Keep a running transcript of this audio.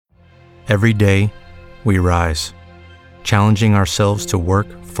Every day, we rise, challenging ourselves to work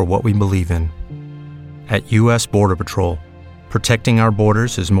for what we believe in. At U.S. Border Patrol, protecting our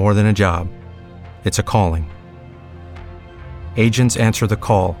borders is more than a job. It's a calling. Agents answer the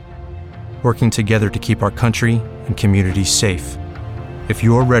call, working together to keep our country and communities safe. If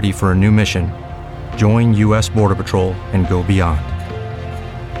you are ready for a new mission, join U.S. Border Patrol and go beyond.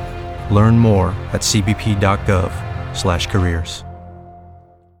 Learn more at cbp.gov/careers.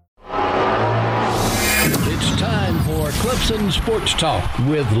 It's time for Clemson Sports Talk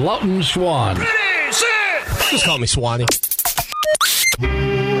with Lawton Swan. Ready, set! Just call me Swanee.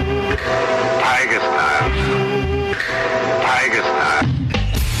 Tiger style. Tiger style.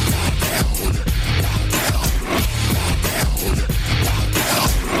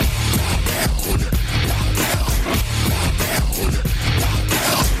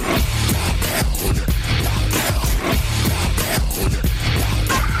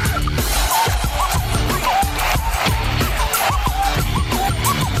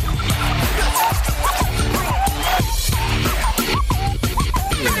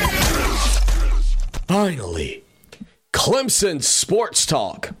 Finally, Clemson Sports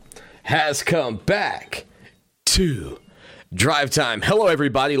Talk has come back to Drive Time. Hello,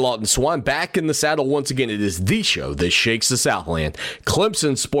 everybody. Lawton Swan back in the saddle once again. It is the show that shakes the Southland.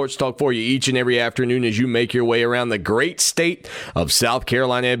 Clemson Sports Talk for you each and every afternoon as you make your way around the great state of South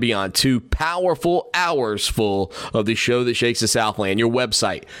Carolina and beyond. 2 powerful hours full of the show that shakes the Southland. Your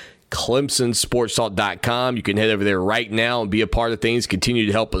website, ClemsonSportsTalk.com. You can head over there right now and be a part of things. Continue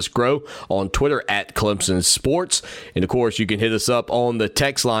to help us grow on Twitter at Clemson Sports. And, of course, you can hit us up on the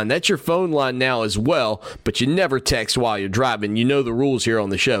text line. That's your phone line now as well, but you never text while you're driving. You know the rules here on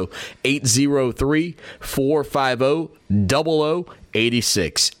the show. 803-450-0086.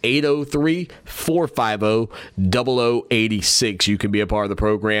 803-450-0086. You can be a part of the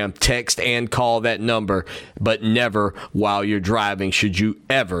program. Text and call that number, but never while you're driving should you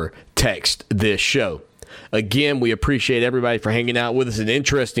ever text this show. Again, we appreciate everybody for hanging out with us. An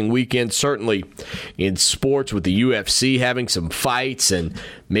interesting weekend, certainly in sports, with the UFC having some fights and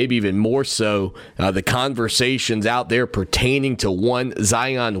maybe even more so the conversations out there pertaining to one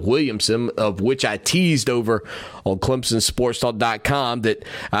Zion Williamson, of which I teased over on ClemsonSportsTalk.com that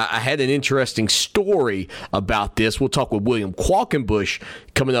I had an interesting story about this. We'll talk with William Qualkenbush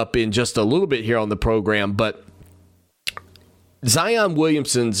coming up in just a little bit here on the program. But Zion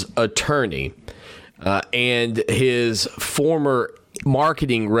Williamson's attorney and his former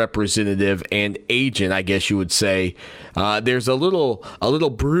marketing representative and agent, I guess you would say, there's a little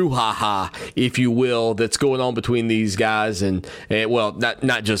brouhaha, if you will, that's going on between these guys and well,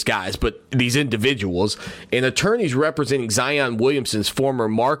 not just guys, but these individuals. And attorneys representing Zion Williamson's former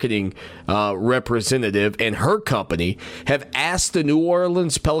marketing representative and her company have asked the New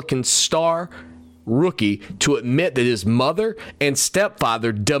Orleans Pelicans star rookie to admit that his mother and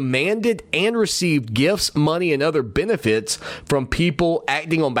stepfather demanded and received gifts, money, and other benefits from people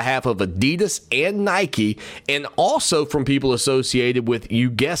acting on behalf of Adidas and Nike, and also from people associated with, you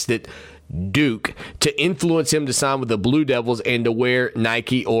guessed it, Duke, to influence him to sign with the Blue Devils and to wear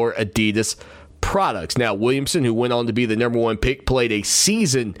Nike or Adidas products. Now, Williamson, who went on to be the number 1 pick, played a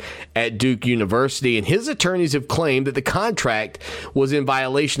season at Duke University, and his attorneys have claimed that the contract was in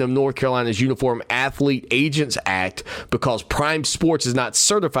violation of North Carolina's Uniform Athlete Agents Act because Prime Sports is not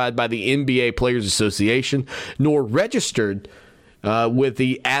certified by the NBA Players Association nor registered with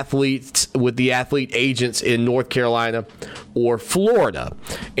the athlete agents in North Carolina or Florida.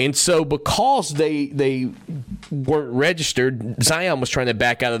 And so because they weren't registered, Zion was trying to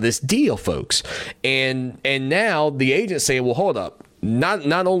back out of this deal, folks. And now the agents say, well, hold up.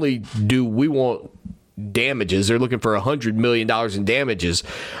 Not only do we want damages, they're looking for $100 million in damages,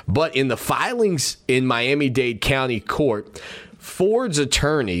 but in the filings in Miami-Dade County Court, Ford's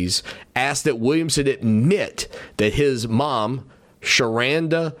attorneys asked that Williamson admit that his mom,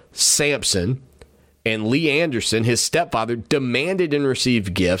 Sharanda Sampson, and Lee Anderson, his stepfather, demanded and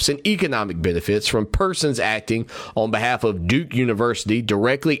received gifts and economic benefits from persons acting on behalf of Duke University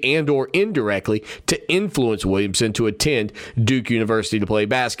directly and or indirectly to influence Williamson to attend Duke University to play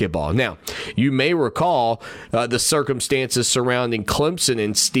basketball. Now, you may recall the circumstances surrounding Clemson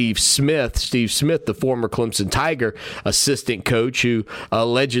and Steve Smith. Steve Smith, the former Clemson Tiger assistant coach who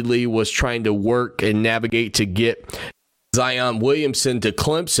allegedly was trying to work and navigate to get Zion Williamson to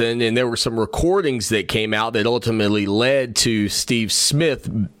Clemson, and there were some recordings that came out that ultimately led to Steve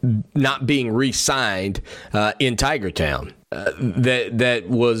Smith not being re-signed in Tigertown. That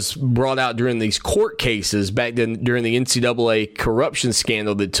was brought out during these court cases back then during the NCAA corruption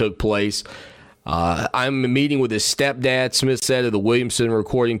scandal that took place. I'm meeting with his stepdad, Smith said of the Williamson,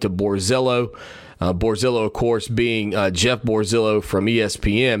 according to Borzillo. Borzillo, of course, being Jeff Borzillo from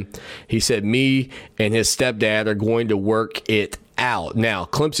ESPN. He said, me and his stepdad are going to work it out. Now,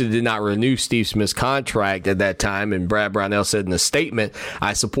 Clemson did not renew Steve Smith's contract at that time, and Brad Brownell said in a statement,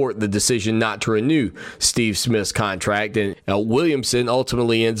 I support the decision not to renew Steve Smith's contract, and Williamson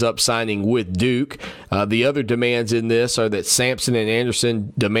ultimately ends up signing with Duke. The other demands in this are that Sampson and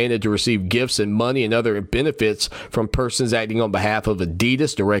Anderson demanded to receive gifts and money and other benefits from persons acting on behalf of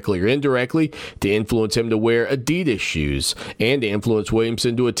Adidas, directly or indirectly, to influence him to wear Adidas shoes, and to influence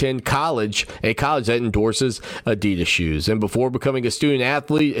Williamson to attend a college that endorses Adidas shoes. And before becoming a student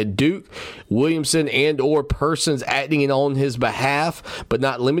athlete at Duke, Williamson and or persons acting on his behalf, but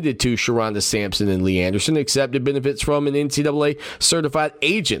not limited to Sharonda Sampson and Lee Anderson, accepted benefits from an NCAA certified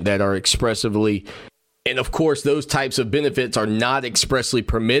agent that are expressively, and of course those types of benefits are not expressly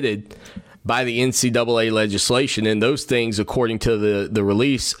permitted by the NCAA legislation, and those things, according to the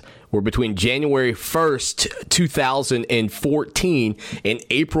release, were between January 1st, 2014 and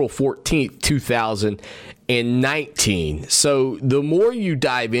April 14th, 2019. So the more you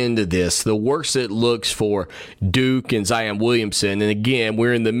dive into this, the worse it looks for Duke and Zion Williamson. And again,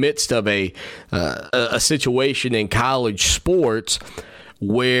 we're in the midst of a situation in college sports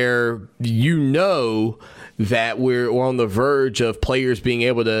where that we're on the verge of players being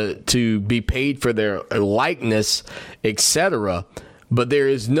able to be paid for their likeness, etc. But there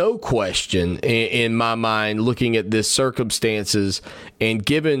is no question in my mind, looking at this circumstances, and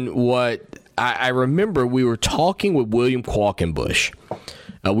given what I remember, we were talking with William Qualkenbush.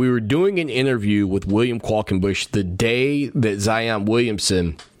 We were doing an interview with William Qualkenbush the day that Zion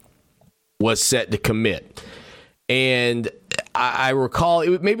Williamson was set to commit. And I recall,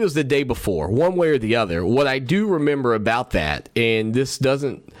 maybe it was the day before, one way or the other. What I do remember about that, and this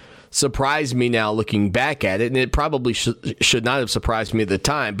doesn't surprise me now looking back at it, and it probably should not have surprised me at the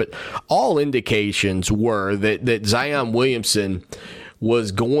time, but all indications were that Zion Williamson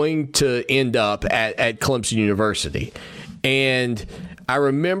was going to end up at Clemson University. And I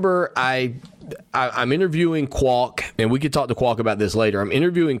remember I'm interviewing Qualk, and we could talk to Qualk about this later. I'm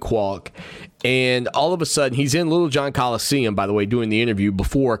interviewing Qualk, and all of a sudden, he's in Little John Coliseum, by the way, doing the interview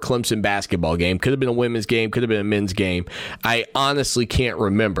before a Clemson basketball game. Could have been a women's game, could have been a men's game. I honestly can't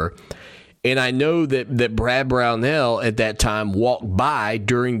remember. And I know that Brad Brownell at that time walked by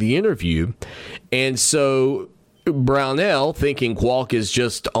during the interview. And so Brownell, thinking Qualk is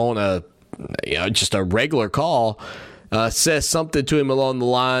just on just a regular call, says something to him along the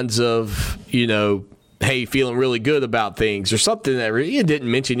lines of, hey, feeling really good about things, or something that he didn't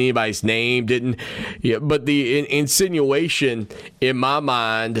mention anybody's name, but the insinuation in my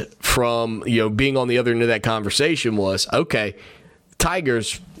mind from, being on the other end of that conversation was, okay,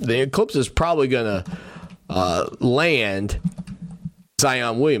 Tigers, the Eclipse is probably going to land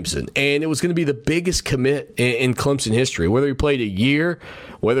Zion Williamson, and it was going to be the biggest commit in Clemson history. Whether he played a year,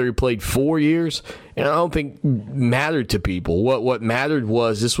 whether he played 4 years, and I don't think mattered to people. What mattered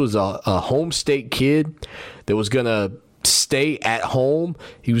was this was a home state kid that was going to stay at home.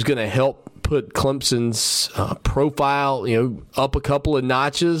 He was going to help put Clemson's profile, up a couple of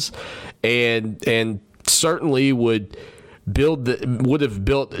notches, and certainly would have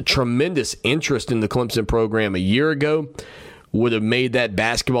built a tremendous interest in the Clemson program a year ago. Would have made that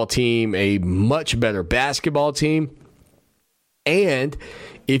basketball team a much better basketball team. And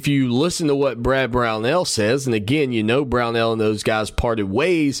if you listen to what Brad Brownell says, and again, Brownell and those guys parted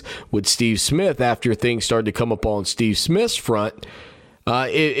ways with Steve Smith after things started to come up on Steve Smith's front,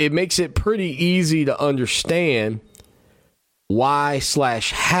 it makes it pretty easy to understand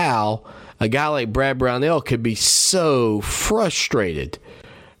why/how a guy like Brad Brownell could be so frustrated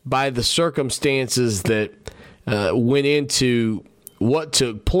by the circumstances that went into what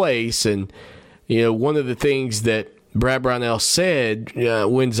took place. And, one of the things that Brad Brownell said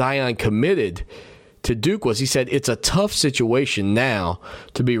when Zion committed to Duke was, he said, it's a tough situation now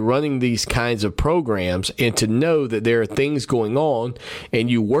to be running these kinds of programs and to know that there are things going on and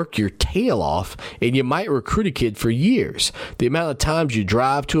you work your tail off and you might recruit a kid for years. The amount of times you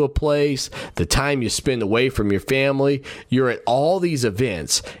drive to a place, the time you spend away from your family, you're at all these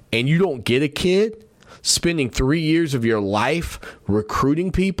events and you don't get a kid. Spending 3 years of your life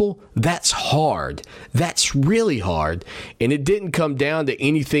recruiting people, that's hard. That's really hard. And it didn't come down to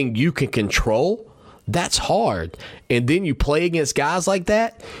anything you can control. That's hard. And then you play against guys like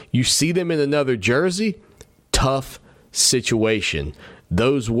that. You see them in another jersey. Tough situation.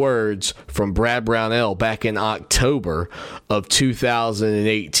 those words from Brad Brownell back in October of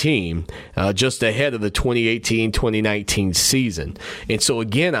 2018, just ahead of the 2018-2019 season. And so,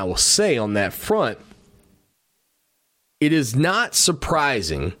 again, I will say on that front, it is not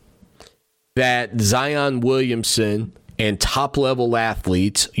surprising that Zion Williamson and top-level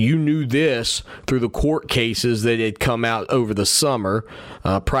athletes, you knew this through the court cases that had come out over the summer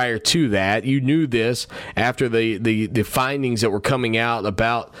prior to that. You knew this after the findings that were coming out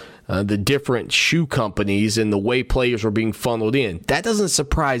about the different shoe companies and the way players were being funneled in. That doesn't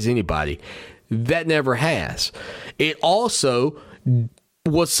surprise anybody. That never has. It also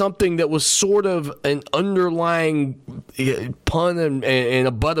was something that was sort of an underlying pun and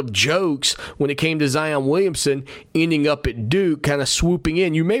a butt of jokes when it came to Zion Williamson ending up at Duke, kind of swooping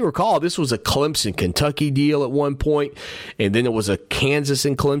in. You may recall this was a Clemson-Kentucky deal at one point, and then it was a Kansas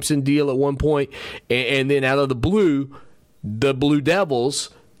and Clemson deal at one point, and then out of the blue Devils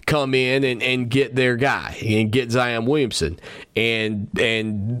come in and get their guy and get Zion Williamson. And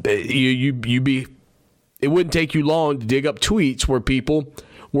it wouldn't take you long to dig up tweets where people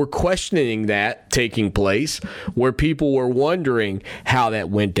were questioning that taking place, where people were wondering how that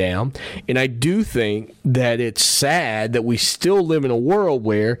went down. And I do think that it's sad that we still live in a world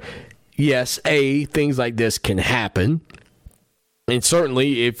where, yes, things like this can happen. And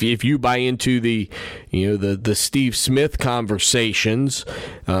certainly if you buy into the Steve Smith conversations,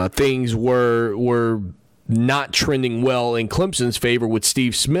 things were not trending well in Clemson's favor with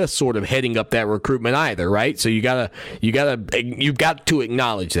Steve Smith sort of heading up that recruitment either, right? So you've got to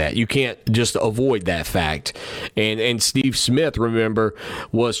acknowledge that. You can't just avoid that fact. And Steve Smith, remember,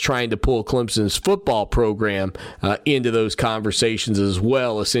 was trying to pull Clemson's football program into those conversations as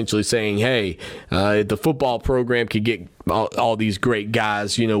well, essentially saying, hey, the football program could get all these great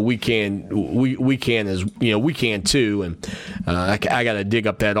guys, we can too. And I got to dig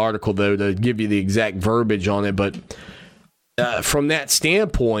up that article though to give you the exact verbiage on it. But from that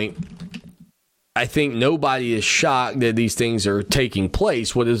standpoint, I think nobody is shocked that these things are taking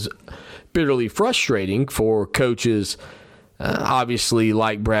place. What is bitterly frustrating for coaches, obviously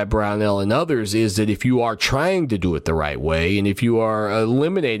like Brad Brownell and others, is that if you are trying to do it the right way, and if you are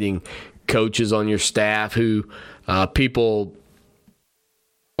eliminating coaches on your staff who people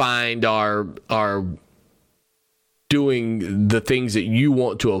find are doing the things that you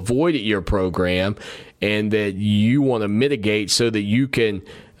want to avoid at your program and that you want to mitigate so that you can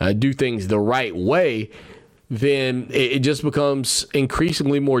do things the right way, then it just becomes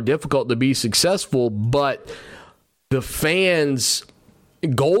increasingly more difficult to be successful. But the fans'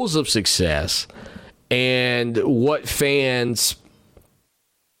 goals of success and what fans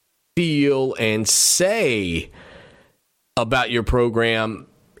feel and say about your program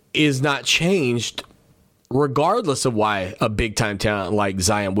is not changed regardless of why a big-time talent like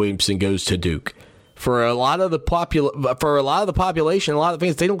Zion Williamson goes to Duke. For a lot of the population, a lot of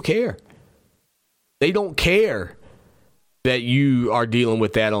fans, they don't care. They don't care that you are dealing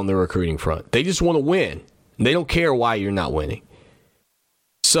with that on the recruiting front. They just want to win. They don't care why you're not winning.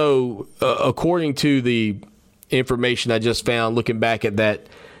 So, according to the information I just found, looking back at that,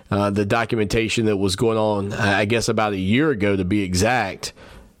 the documentation that was going on, I guess about a year ago to be exact,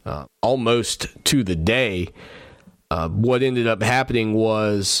 almost to the day, what ended up happening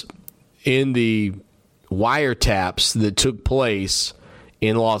was in the wiretaps that took place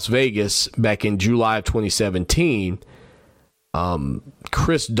in Las Vegas back in July of 2017,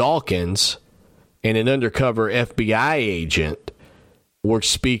 Chris Dawkins and an undercover FBI agent were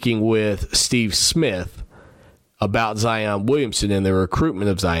speaking with Steve Smith about Zion Williamson and the recruitment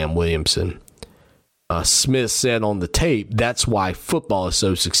of Zion Williamson. Smith said on the tape, that's why football is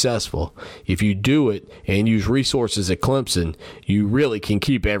so successful. If you do it and use resources at Clemson, you really can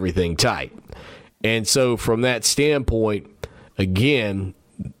keep everything tight. And so from that standpoint, again,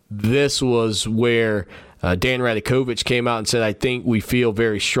 this was where Dan Radakovich came out and said, I think we feel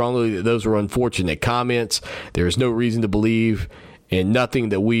very strongly that those were unfortunate comments. There is no reason to believe and nothing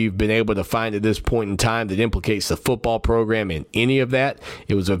that we've been able to find at this point in time that implicates the football program in any of that.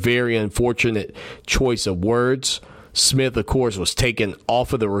 It was a very unfortunate choice of words. Smith, of course, was taken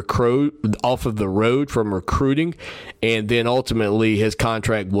off of the road from recruiting, and then ultimately his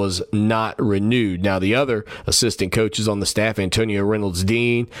contract was not renewed. Now, the other assistant coaches on the staff, Antonio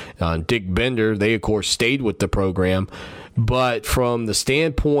Reynolds-Dean, Dick Bender, they, of course, stayed with the program. But from the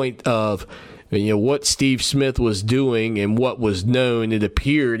standpoint of what Steve Smith was doing and what was known, it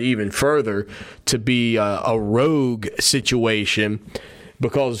appeared even further to be a rogue situation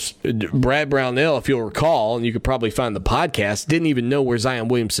because Brad Brownell, if you'll recall, and you could probably find the podcast, didn't even know where Zion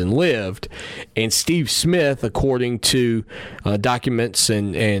Williamson lived. And Steve Smith, according to documents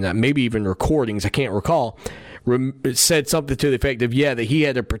and maybe even recordings, I can't recall, said something to the effect of, that he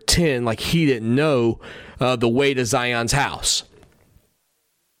had to pretend like he didn't know the way to Zion's house,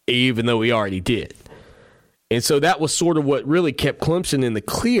 even though he already did. And so that was sort of what really kept Clemson in the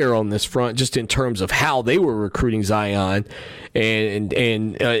clear on this front, just in terms of how they were recruiting Zion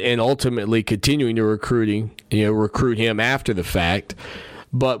and ultimately continuing to recruit him after the fact.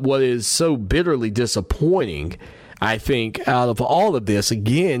 But what is so bitterly disappointing, I think, out of all of this,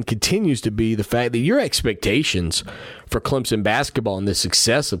 again, continues to be the fact that your expectations for Clemson basketball and the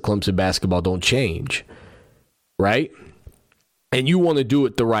success of Clemson basketball don't change, right? And you want to do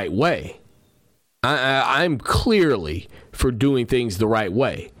it the right way. I'm clearly for doing things the right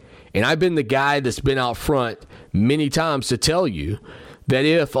way. And I've been the guy that's been out front many times to tell you that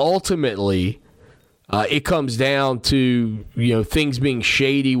if ultimately it comes down to things being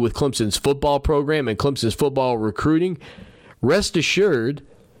shady with Clemson's football program and Clemson's football recruiting, rest assured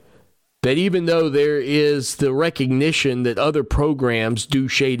that even though there is the recognition that other programs do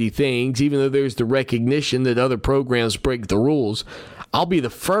shady things, even though there's the recognition that other programs break the rules, I'll be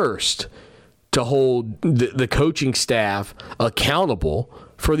the first to hold the coaching staff accountable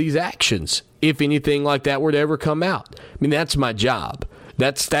for these actions, if anything like that were to ever come out. I mean, that's my job.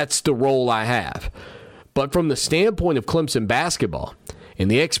 That's the role I have. But from the standpoint of Clemson basketball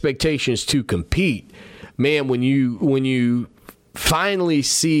and the expectations to compete, man, when you finally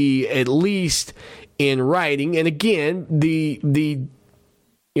see, at least in writing, and again, the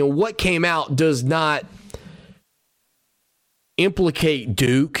what came out does not implicate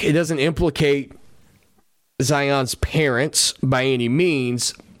Duke. It doesn't implicate Zion's parents by any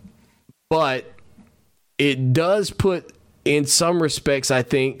means, but it does put, in some respects, I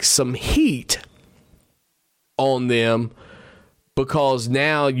think, some heat on them, because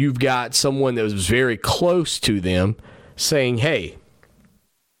now you've got someone that was very close to them saying, hey,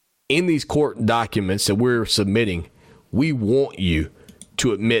 in these court documents that we're submitting, we want you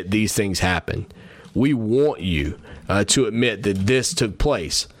to admit these things happened. We want you to admit that this took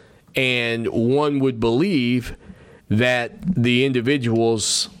place. And one would believe that the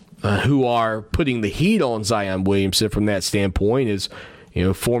individuals who are putting the heat on Zion Williamson from that standpoint is,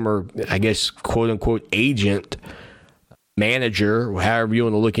 former, I guess, quote-unquote agent, manager, however you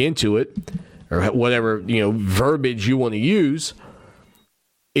want to look into it, or whatever, verbiage you want to use,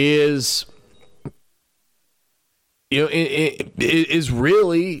 is, is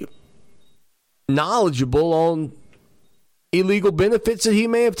really knowledgeable on illegal benefits that he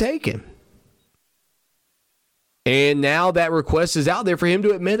may have taken. And now that request is out there for him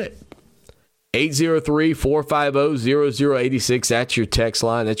to admit it. 803-450-0086. That's your text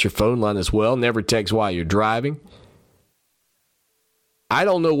line. That's your phone line as well. Never text while you're driving. I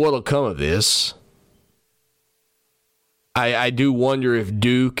don't know what'll come of this. I do wonder if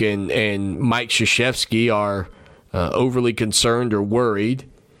Duke and Mike Krzyzewski are overly concerned or worried.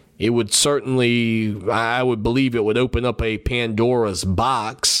 It would certainly, I would believe it would open up a Pandora's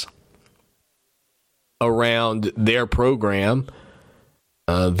box around their program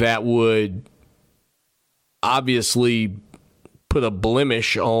that would obviously put a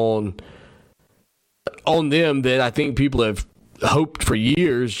blemish on them that I think people have hoped for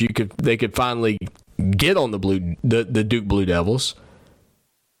years they could finally get on the Duke Blue Devils.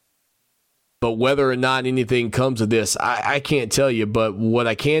 But whether or not anything comes of this, I can't tell you. But what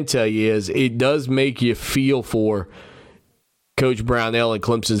I can tell you is it does make you feel for Coach Brownell and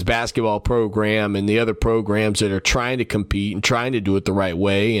Clemson's basketball program and the other programs that are trying to compete and trying to do it the right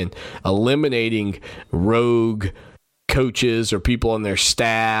way and eliminating rogue coaches or people on their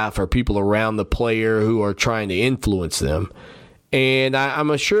staff or people around the player who are trying to influence them. And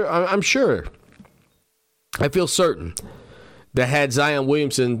I'm sure, I feel certain that had Zion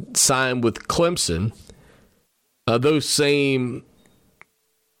Williamson signed with Clemson, those same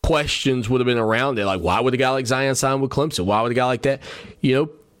questions would have been around it. Like, why would a guy like Zion sign with Clemson? Why would a guy like that?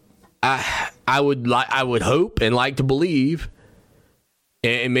 I would hope and like to believe,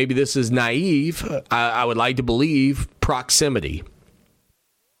 and maybe this is naive, I would like to believe proximity.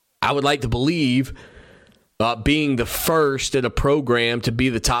 I would like to believe being the first at a program to be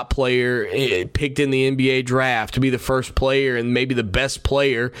the top player picked in the NBA draft, to be the first player and maybe the best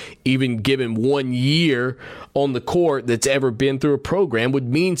player, even given 1 year on the court that's ever been through a program, would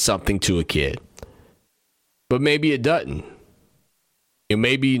mean something to a kid. But maybe it doesn't.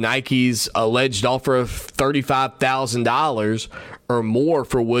 Maybe Nike's alleged offer of $35,000 or more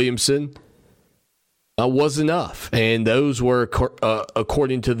for Williamson was enough. And those were,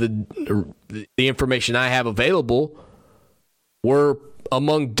 according to the information I have available, were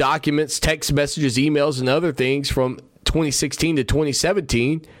among documents, text messages, emails, and other things from 2016 to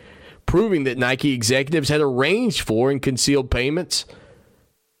 2017, proving that Nike executives had arranged for and concealed payments,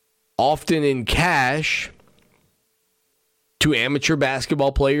 often in cash, to amateur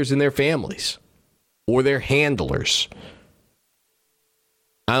basketball players and their families or their handlers.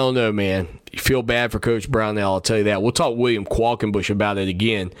 I don't know, man. You feel bad for Coach Brownell, I'll tell you that. We'll talk William Qualkenbush about it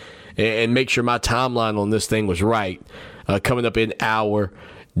again and make sure my timeline on this thing was right. Coming up in hour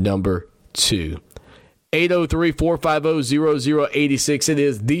number 2. 803-450-0086. It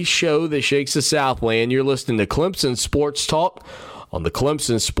is the show that shakes the Southland. You're listening to Clemson Sports Talk on the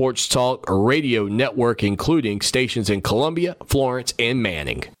Clemson Sports Talk radio network, including stations in Columbia, Florence, and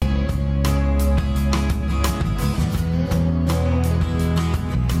Manning.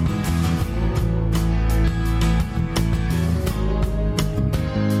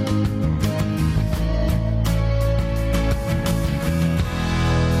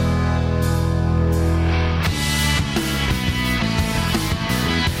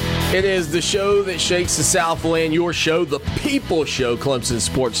 It is the show that shakes the Southland, your show, the People Show, Clemson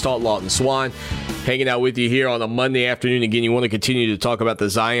Sports Talk. Lawton Swan hanging out with you here on a Monday afternoon. Again, you want to continue to talk about the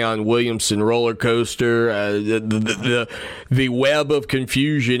Zion Williamson roller coaster, the web of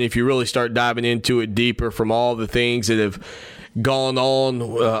confusion, if you really start diving into it deeper, from all the things that have gone on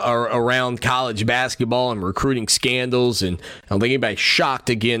around college basketball and recruiting scandals. And I don't think anybody's shocked,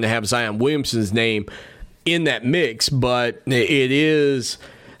 again, to have Zion Williamson's name in that mix, but it is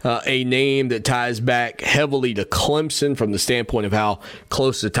a name that ties back heavily to Clemson from the standpoint of how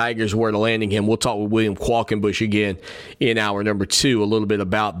close the Tigers were to landing him. We'll talk with William Qualkenbush again in hour number 2, a little bit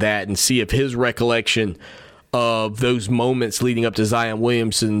about that, and see if his recollection of those moments leading up to Zion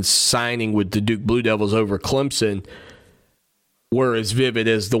Williamson's signing with the Duke Blue Devils over Clemson were as vivid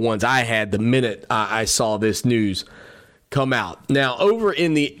as the ones I had the minute I saw this news come out. Now, over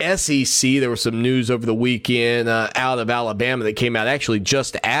in the SEC, there was some news over the weekend out of Alabama that came out actually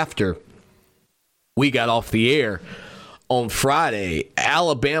just after we got off the air on Friday.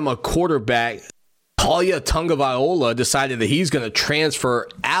 Alabama quarterback Taulia Tagovailoa decided that he's going to transfer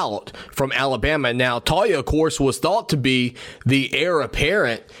out from Alabama. Now, Taulia, of course, was thought to be the heir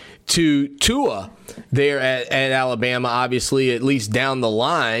apparent to Tua there at Alabama, obviously, at least down the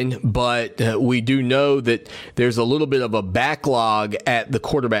line. But we do know that there's a little bit of a backlog at the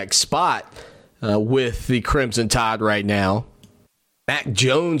quarterback spot with the Crimson Tide right now. Mac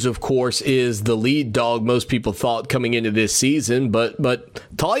Jones, of course, is the lead dog, most people thought, coming into this season. But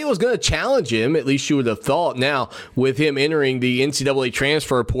Taulia was going to challenge him, at least you would have thought. Now, with him entering the NCAA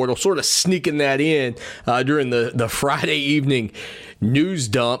transfer portal, sort of sneaking that in during the Friday evening news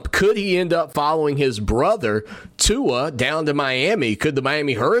dump, could he end up following his brother Tua down to Miami? Could the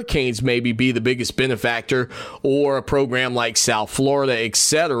Miami Hurricanes maybe be the biggest benefactor, or a program like South Florida,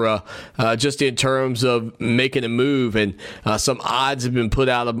 etc., just in terms of making a move? And some odds have been put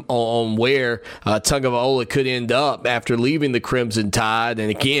out on where Tagovailoa could end up after leaving the Crimson Tide. And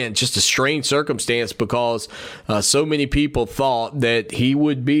again, just a strange circumstance, because so many people thought that he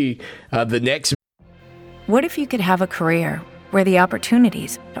would be the next. What if you could have a career where the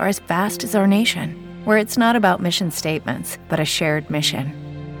opportunities are as vast as our nation, where it's not about mission statements, but a shared mission?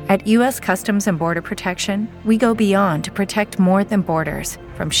 At U.S. Customs and Border Protection, we go beyond to protect more than borders.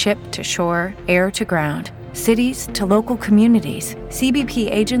 From ship to shore, air to ground, cities to local communities,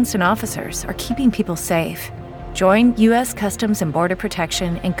 CBP agents and officers are keeping people safe. Join U.S. Customs and Border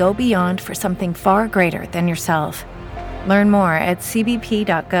Protection and go beyond for something far greater than yourself. Learn more at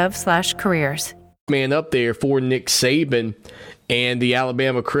cbp.gov/careers. Man up there for Nick Saban and the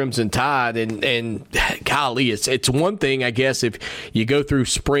Alabama Crimson Tide, and golly, it's one thing, I guess, if you go through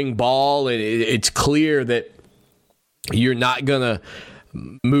spring ball and it's clear that you're not gonna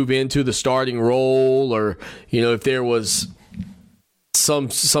move into the starting role, or if there was some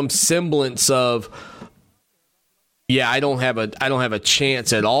semblance of, I don't have a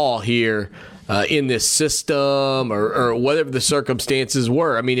chance at all here in this system, or whatever the circumstances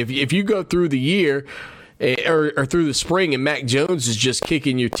were. I mean, if you go through the year or through the spring and Mac Jones is just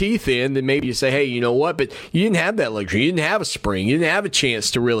kicking your teeth in, then maybe you say, hey, you know what? But you didn't have that luxury. You didn't have a spring. You didn't have a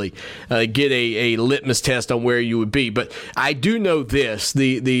chance to really get a litmus test on where you would be. But I do know this.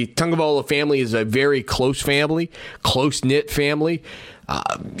 The Tagovailoa family is a very close family, close-knit family.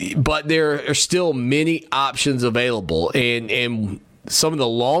 But there are still many options available. And some of the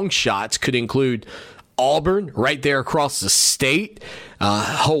long shots could include Auburn, right there across the state,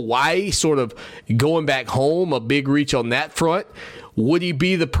 Hawaii, sort of going back home, a big reach on that front. would he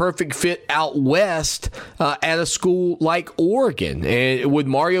be the perfect fit out west at a school like Oregon? And with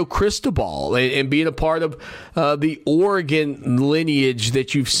Mario Cristobal and being a part of the Oregon lineage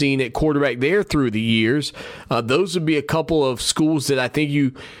that you've seen at quarterback there through the years, those would be a couple of schools that I think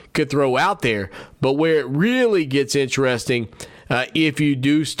you could throw out there. But where it really gets interesting, if you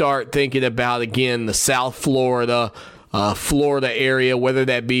do start thinking about, again, the South Florida area, whether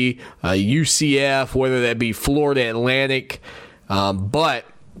that be UCF, whether that be Florida Atlantic, but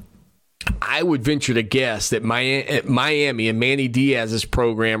I would venture to guess that Miami and Manny Diaz's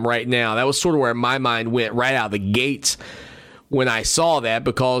program right now, that was sort of where my mind went right out of the gates when I saw that,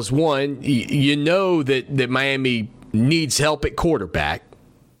 because one, you know that Miami needs help at quarterback.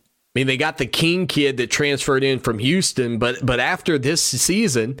 I mean, they got the King kid that transferred in from Houston, but after this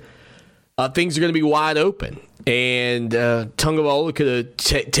season, things are going to be wide open. And Tagovailoa could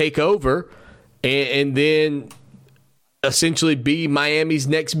take over and then essentially be Miami's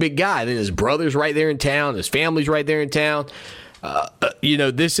next big guy. Then his brother's right there in town. His family's right there in town.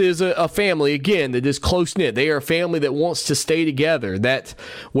 This is a family, again, that is close-knit. They are a family that wants to stay together. That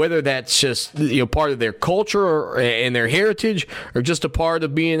whether that's just part of their culture and their heritage, or just a part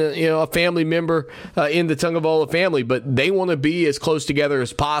of being a family member in the Tagovailoa family, but they want to be as close together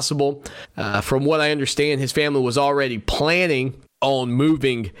as possible. From what I understand, his family was already planning on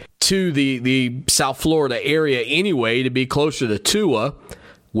moving to the South Florida area anyway to be closer to Tua,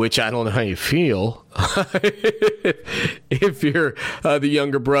 which I don't know how you feel if you're the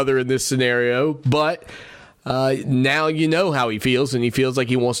younger brother in this scenario. But now you know how he feels, and he feels like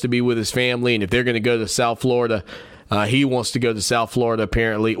he wants to be with his family. And if they're going to go to South Florida, he wants to go to South Florida,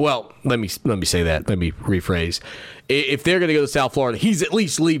 apparently. Well, let me say that. Let me rephrase. If they're going to go to South Florida, he's at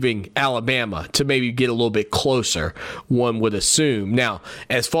least leaving Alabama to maybe get a little bit closer, one would assume. Now,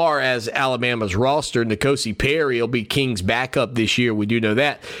 as far as Alabama's roster, N'Kosi Perry will be King's backup this year. We do know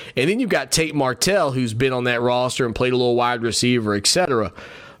that. And then you've got Tate Martell, who's been on that roster and played a little wide receiver, etc.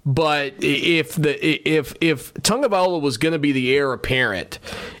 But if Tagovailoa was going to be the heir apparent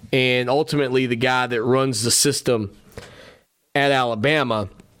and ultimately the guy that runs the system at Alabama,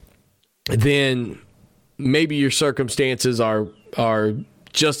 then maybe your circumstances are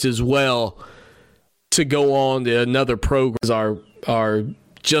just as well to go on to another program are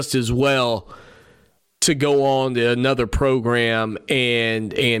just as well to go on to another program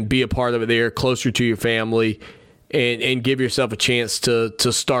and be a part of it there, closer to your family, and give yourself a chance to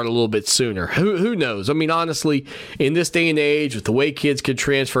start a little bit sooner. Who knows? I mean, honestly, in this day and age, with the way kids can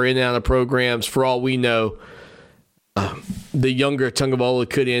transfer in and out of programs, for all we know, the younger Tagovailoa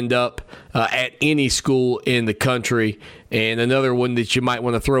could end up at any school in the country. And another one that you might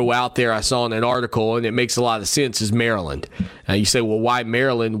want to throw out there, I saw in an article, and it makes a lot of sense, is Maryland. You say, well, why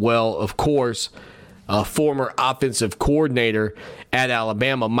Maryland? Well, of course, former offensive coordinator at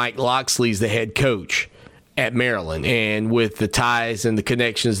Alabama, Mike Locksley, is the head coach at Maryland. And with the ties and the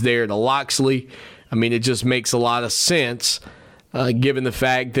connections there to Locksley, I mean, it just makes a lot of sense, given the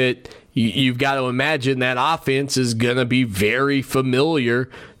fact that you've got to imagine that offense is going to be very familiar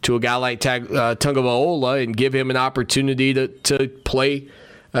to a guy like Tagovailoa and give him an opportunity to play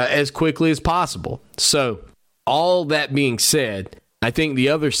as quickly as possible. So, all that being said, I think the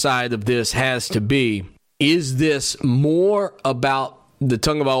other side of this has to be, is this more about the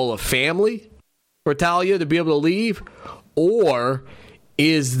Tagovailoa family for Taulia to be able to leave? Or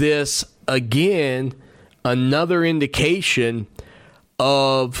is this, again, another indication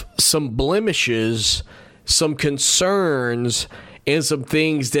of some blemishes, some concerns, and some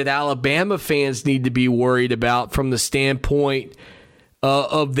things that Alabama fans need to be worried about from the standpoint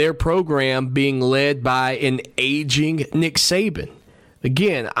of their program being led by an aging Nick Saban?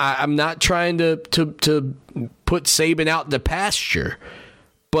 Again, I'm not trying to put Saban out in the pasture,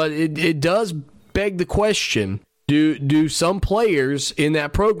 but it does beg the question, do some players in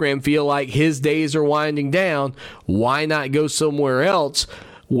that program feel like his days are winding down? Why not go somewhere else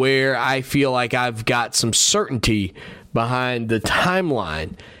where I feel like I've got some certainty behind the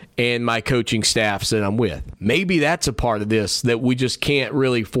timeline and my coaching staffs that I'm with? Maybe that's a part of this that we just can't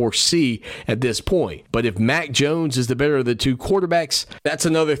really foresee at this point. But if Mac Jones is the better of the two quarterbacks, that's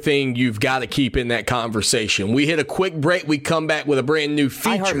another thing you've got to keep in that conversation. We hit a quick break. We come back with a brand new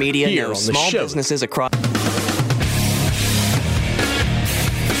feature iHeartMedia here knows on the small show. Businesses across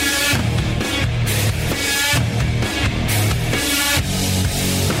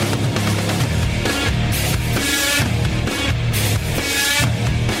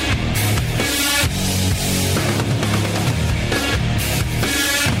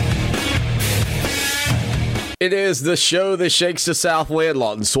It is the show that shakes the Southland.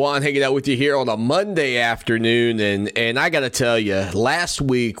 Lawton Swan hanging out with you here on a Monday afternoon. And I got to tell you, last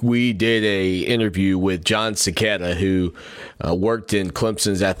week we did a interview with John Cicetta, who worked in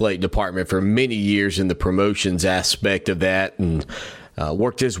Clemson's athletic department for many years in the promotions aspect of that, and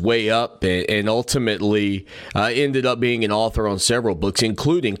worked his way up and ultimately ended up being an author on several books,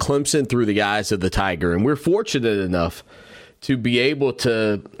 including Clemson Through the Eyes of the Tiger. And we're fortunate enough to be able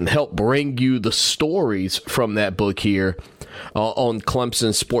to help bring you the stories from that book here on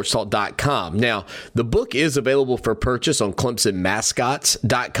ClemsonSportsTalk.com. Now, the book is available for purchase on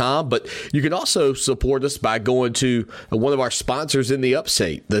ClemsonMascots.com, but you can also support us by going to one of our sponsors in the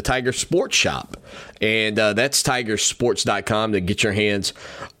Upstate, the Tiger Sports Shop. And that's TigerSports.com to get your hands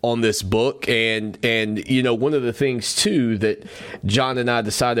on this book. And you know, one of the things, too, that John and I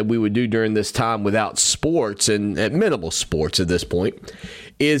decided we would do during this time without sports, and at minimal sports at this point,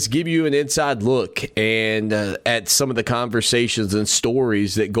 is give you an inside look and at some of the conversations and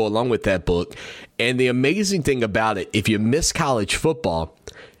stories that go along with that book. And the amazing thing about it, if you miss college football,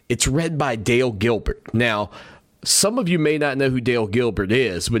 it's read by Dale Gilbert. Now, some of you may not know who Dale Gilbert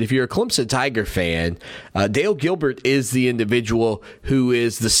is, but if you're a Clemson Tiger fan, Dale Gilbert is the individual who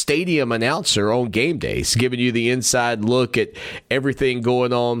is the stadium announcer on game days, giving you the inside look at everything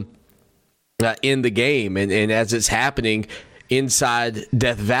going on in the game and as it's happening inside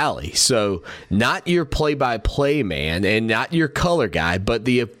Death Valley. So not your play-by-play man and not your color guy, but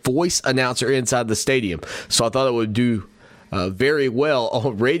the voice announcer inside the stadium. So I thought it would do very well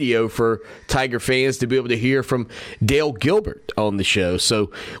on radio for Tiger fans to be able to hear from Dale Gilbert on the show.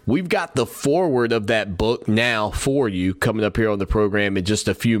 So we've got the foreword of that book now for you coming up here on the program in just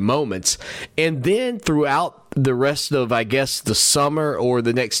a few moments. And then throughout the rest of, I guess, the summer or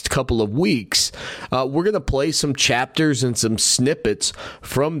the next couple of weeks, we're going to play some chapters and some snippets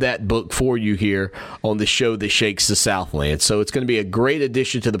from that book for you here on the show that shakes the Southland. So it's going to be a great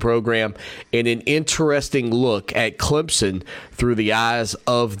addition to the program and an interesting look at Clemson through the eyes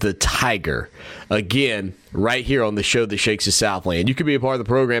of the Tiger. Again, right here on the show that shakes the Southland. You can be a part of the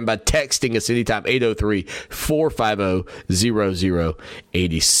program by texting us anytime,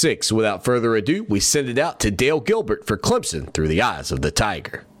 803-450-0086. Without further ado, we send it out to Dale Gilbert for Clemson Through the Eyes of the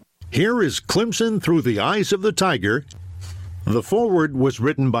Tiger. Here is Clemson Through the Eyes of the Tiger. The foreword was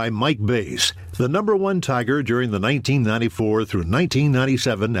written by Mike Bays, the number one Tiger during the 1994 through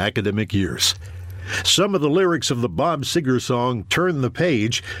 1997 academic years. Some of the lyrics of the Bob Seger song, Turn the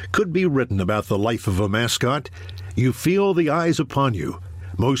Page, could be written about the life of a mascot. You feel the eyes upon you.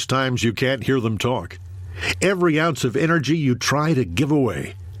 Most times you can't hear them talk. Every ounce of energy you try to give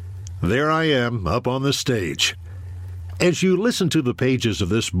away. There I am, up on the stage. As you listen to the pages of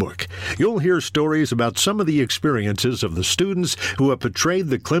this book, you'll hear stories about some of the experiences of the students who have portrayed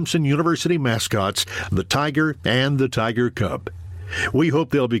the Clemson University mascots, the Tiger and the Tiger Cub. We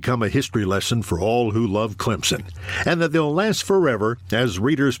hope they'll become a history lesson for all who love Clemson, and that they'll last forever as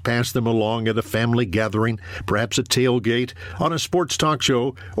readers pass them along at a family gathering, perhaps a tailgate, on a sports talk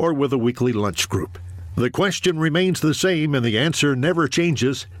show, or with a weekly lunch group. The question remains the same, and the answer never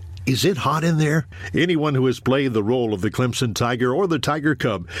changes. Is it hot in there? Anyone who has played the role of the Clemson Tiger or the Tiger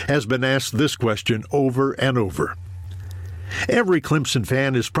Cub has been asked this question over and over. Every Clemson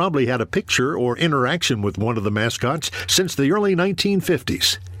fan has probably had a picture or interaction with one of the mascots since the early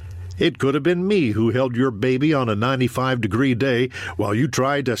 1950s. It could have been me who held your baby on a 95-degree day while you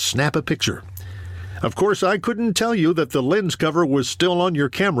tried to snap a picture. Of course, I couldn't tell you that the lens cover was still on your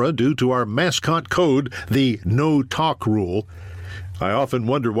camera due to our mascot code, the no-talk rule. I often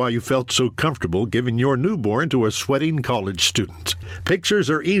wonder why you felt so comfortable giving your newborn to a sweating college student. Pictures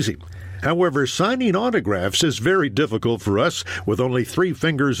are easy. However, signing autographs is very difficult for us with only 3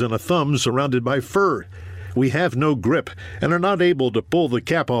 fingers and a thumb surrounded by fur. We have no grip and are not able to pull the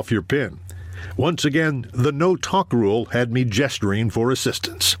cap off your pen. Once again, the no-talk rule had me gesturing for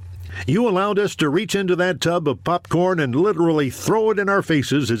assistance. You allowed us to reach into that tub of popcorn and literally throw it in our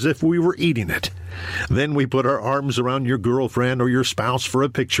faces as if we were eating it. Then we put our arms around your girlfriend or your spouse for a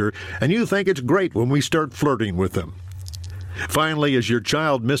picture, and you think it's great when we start flirting with them. Finally, as your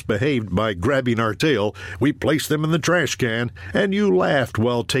child misbehaved by grabbing our tail, we placed them in the trash can, and you laughed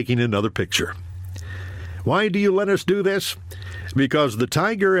while taking another picture. Why do you let us do this? Because the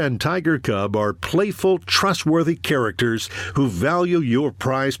Tiger and Tiger Cub are playful, trustworthy characters who value your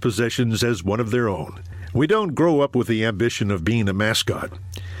prized possessions as one of their own. We don't grow up with the ambition of being a mascot.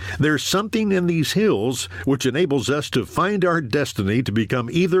 There's something in these hills which enables us to find our destiny to become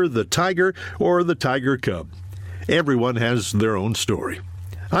either the Tiger or the Tiger Cub. Everyone has their own story.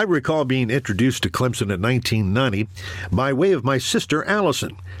 I recall being introduced to Clemson in 1990 by way of my sister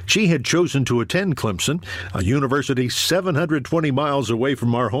Allison. She had chosen to attend Clemson, a university 720 miles away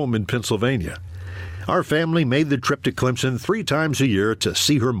from our home in Pennsylvania. Our family made the trip to Clemson 3 times a year to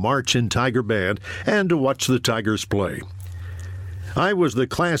see her march in Tiger Band and to watch the Tigers play. I was the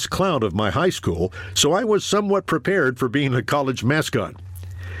class clown of my high school, so I was somewhat prepared for being a college mascot.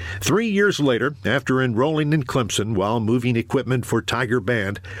 3 years later, after enrolling in Clemson while moving equipment for Tiger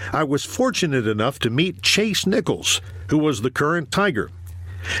Band, I was fortunate enough to meet Chase Nichols, who was the current Tiger.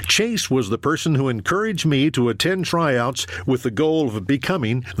 Chase was the person who encouraged me to attend tryouts with the goal of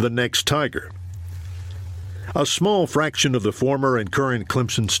becoming the next Tiger. A small fraction of the former and current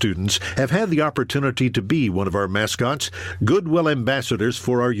Clemson students have had the opportunity to be one of our mascots, goodwill ambassadors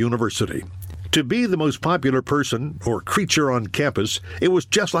for our university. To be the most popular person or creature on campus, it was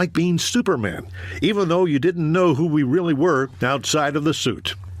just like being Superman, even though you didn't know who we really were outside of the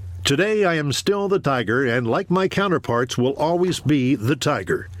suit. Today I am still the Tiger, and like my counterparts, will always be the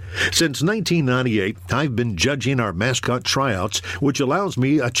Tiger. Since 1998, I've been judging our mascot tryouts, which allows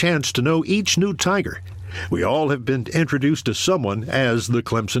me a chance to know each new Tiger. We all have been introduced to someone as the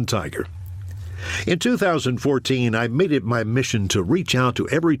Clemson Tiger. In 2014, I made it my mission to reach out to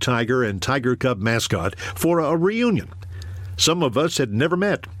every Tiger and Tiger Cub mascot for a reunion. Some of us had never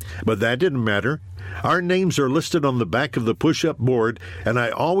met, but that didn't matter. Our names are listed on the back of the push-up board, and I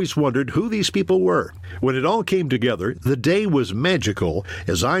always wondered who these people were. When it all came together, the day was magical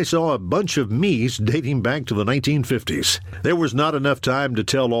as I saw a bunch of me's dating back to the 1950s. There was not enough time to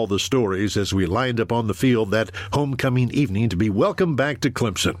tell all the stories as we lined up on the field that homecoming evening to be welcomed back to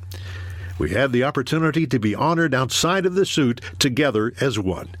Clemson. We had the opportunity to be honored outside of the suit together as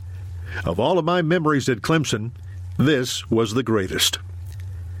one. Of all of my memories at Clemson, this was the greatest.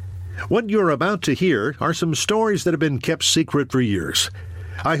 What you're about to hear are some stories that have been kept secret for years.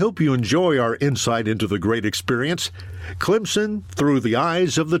 I hope you enjoy our insight into the great experience, Clemson through the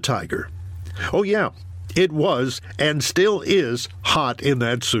eyes of the Tiger. Oh yeah, it was and still is hot in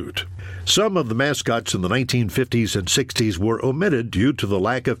that suit. Some of the mascots in the 1950s and 60s were omitted due to the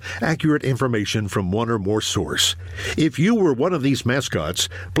lack of accurate information from one or more source. If you were one of these mascots,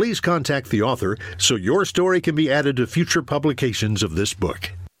 please contact the author so your story can be added to future publications of this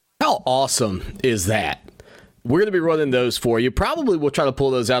book. How awesome is that? We're going to be running those for you. Probably we'll try to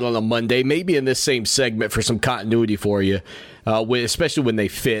pull those out on a Monday, maybe in this same segment for some continuity for you, especially when they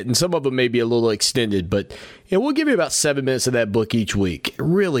fit. And some of them may be a little extended, but we'll give you about 7 minutes of that book each week.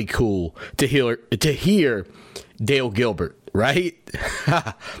 Really cool to hear Dale Gilbert, right?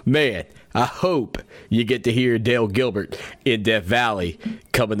 Man, I hope you get to hear Dale Gilbert in Death Valley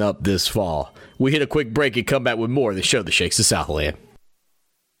coming up this fall. We hit a quick break and come back with more of the show that shakes the Southland.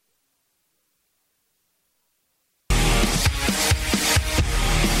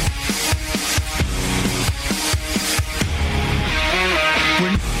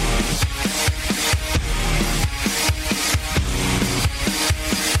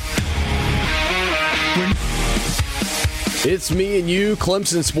 It's me and you,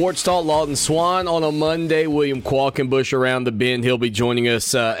 Clemson Sports Talk, Lawton Swan on a Monday. William Qualkenbush around the bend. He'll be joining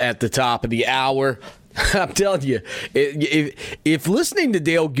us at the top of the hour. I'm telling you, if listening to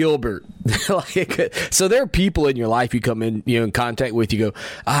Dale Gilbert, so there are people in your life you come in contact with, you go,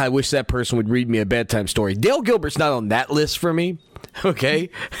 I wish that person would read me a bedtime story. Dale Gilbert's not on that list for me, okay?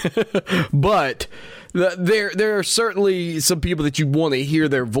 But there are certainly some people that you want to hear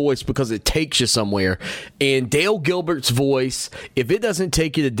their voice because it takes you somewhere. And Dale Gilbert's voice, if it doesn't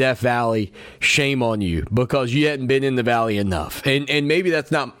take you to Death Valley, shame on you because you hadn't been in the valley enough. And maybe that's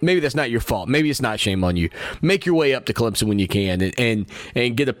not your fault. Maybe it's not shame on you. Make your way up to Clemson when you can and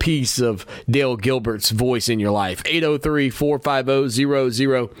get a piece of Dale Gilbert's voice in your life.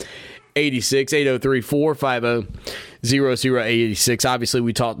 803-450-0086, 803-450-0086. Obviously,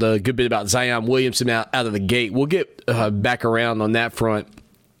 we talked a good bit about Zion Williamson out of the gate. We'll get back around on that front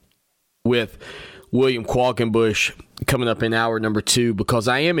with William Qualkenbush coming up in hour number 2 because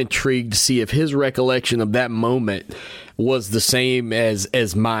I am intrigued to see if his recollection of that moment was the same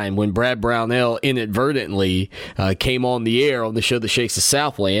as mine when Brad Brownell inadvertently came on the air on the show that shakes the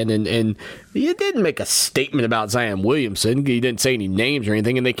Southland, and he didn't make a statement about Zion Williamson. He didn't say any names or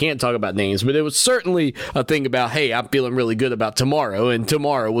anything, and they can't talk about names, but it was certainly a thing about, hey, I'm feeling really good about tomorrow, and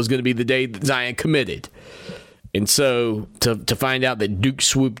tomorrow was going to be the day that Zion committed. And so to find out that Duke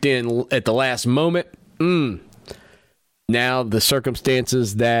swooped in at the last moment, now the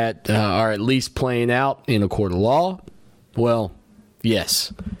circumstances that are at least playing out in a court of law, well,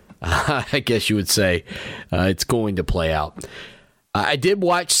 yes, I guess you would say it's going to play out. I did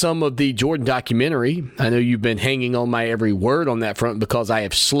watch some of the Jordan documentary. I know you've been hanging on my every word on that front because I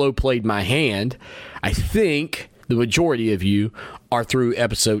have slow played my hand. I think the majority of you are through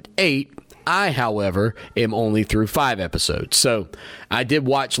episode 8. I, however, am only through 5 episodes. So I did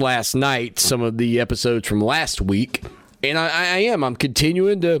watch last night some of the episodes from last week, and I'm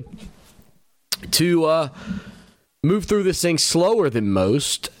continuing to move through this thing slower than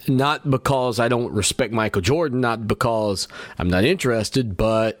most, not because I don't respect Michael Jordan, not because I'm not interested,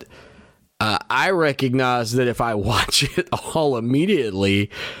 but I recognize that if I watch it all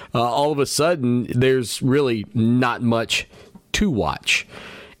immediately, all of a sudden there's really not much to watch.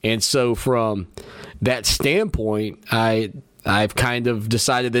 And so from that standpoint, I've kind of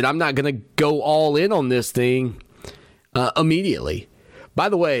decided that I'm not going to go all in on this thing immediately. By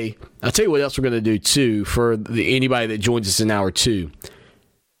the way, I'll tell you what else we're going to do, too, for anybody that joins us in Hour 2.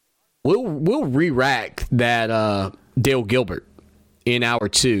 We'll re-rack that Dale Gilbert in Hour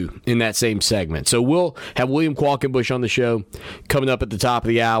 2 in that same segment. So we'll have William Qualkenbush on the show coming up at the top of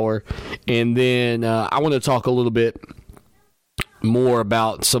the hour. And then I want to talk a little bit more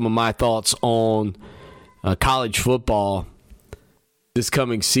about some of my thoughts on college football this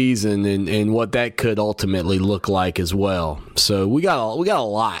coming season and what that could ultimately look like as well. So we got a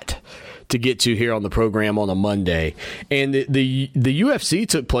lot to get to here on the program on a Monday. And the UFC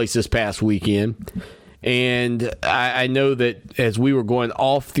took place this past weekend, and I know that as we were going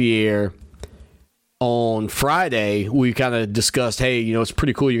off the air on Friday, we kind of discussed, hey, it's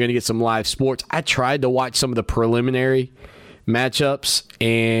pretty cool, you're going to get some live sports. I tried to watch some of the preliminary matchups,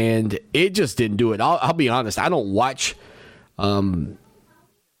 and it just didn't do it. I'll be honest, I don't watch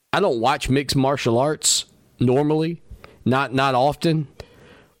mixed martial arts normally, not often,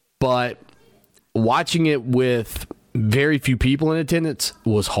 but watching it with very few people in attendance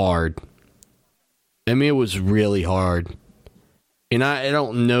was hard. I mean, it was really hard. And I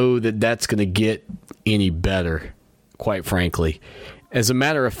don't know that that's going to get any better, quite frankly. As a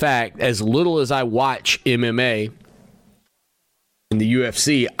matter of fact, as little as I watch MMA in the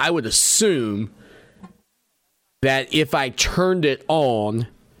UFC, I would assume that if I turned it on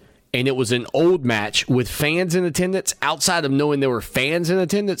and it was an old match with fans in attendance, outside of knowing there were fans in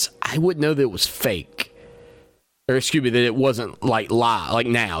attendance, I wouldn't know that it was fake. Or excuse me, that it wasn't like live, like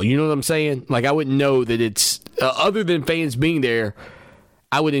now. You know what I'm saying? Like, I wouldn't know that it's, other than fans being there,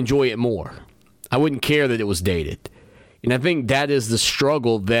 I would enjoy it more. I wouldn't care that it was dated. And I think that is the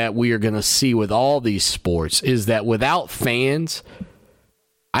struggle that we are going to see with all these sports, is that without fans,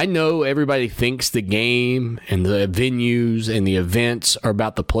 I know everybody thinks the game and the venues and the events are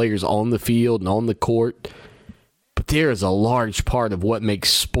about the players on the field and on the court, but there is a large part of what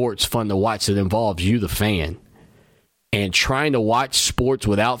makes sports fun to watch that involves you, the fan. And trying to watch sports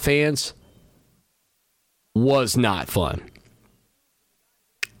without fans was not fun.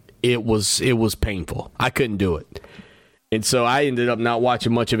 It was painful. I couldn't do it. And so I ended up not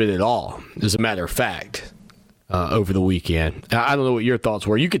watching much of it at all, as a matter of fact, over the weekend. I don't know what your thoughts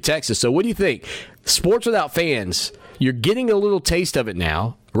were. You could text us. So what do you think? Sports without fans, you're getting a little taste of it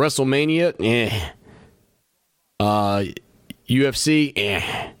now. WrestleMania, UFC,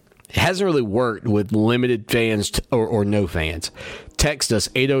 It hasn't really worked with limited fans or no fans. Text us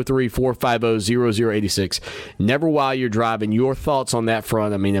 803-450-0086. Never while you're driving. Your thoughts on that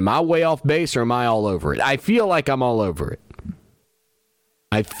front. I mean, am I way off base or am I all over it? I feel like I'm all over it.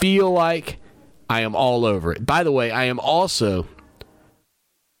 I feel like I am all over it. By the way, I am also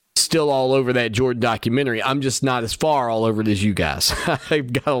still all over that Jordan documentary. I'm just not as far all over it as you guys.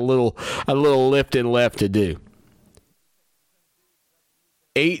 I've got a little lifting left to do.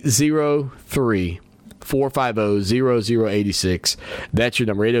 803-450-0086. That's your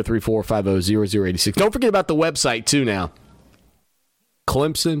number, 803-450-0086. Don't forget about the website, too, now.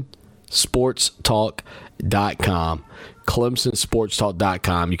 ClemsonSportsTalk.com.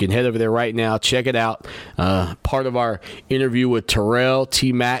 ClemsonSportsTalk.com. You can head over there right now. Check it out. Part of our interview with Terrell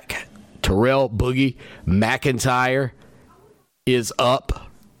Boogie McIntyre is up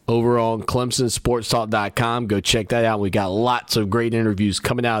over on ClemsonSportsTalk.com. Go check that out. We got lots of great interviews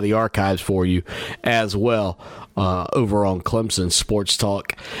coming out of the archives for you as well over on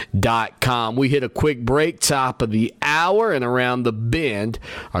ClemsonSportsTalk.com. We hit a quick break, top of the hour, and around the bend,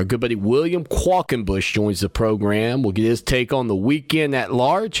 our good buddy William Qualkenbush joins the program. We'll get his take on the weekend at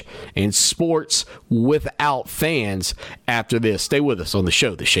large and sports without fans after this. Stay with us on the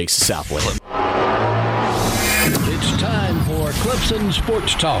show that shakes the Southland. It's time for Clemson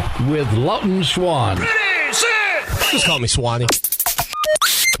Sports Talk with Lawton Swan. Ready, set! Just call me Swanee.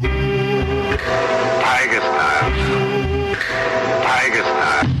 Tiger style. Tiger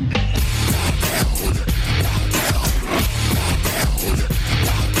style.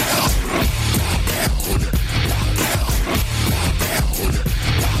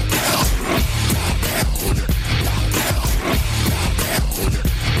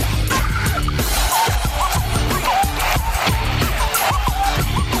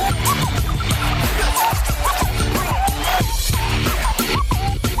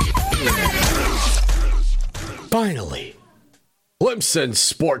 Finally, Clemson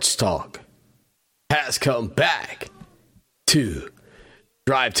Sports Talk has come back to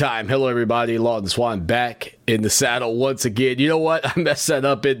Drive Time. Hello, everybody. Lawton Swan back in the saddle once again. You know what? I messed that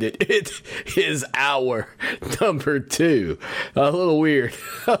up, isn't it? It is hour number 2. A little weird.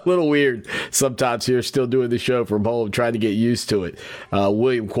 A little weird sometimes here, still doing the show from home, trying to get used to it.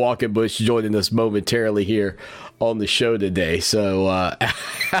 William Qualkenbush joining us momentarily here on the show today. So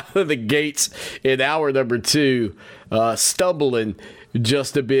out of the gates in hour number 2, stumbling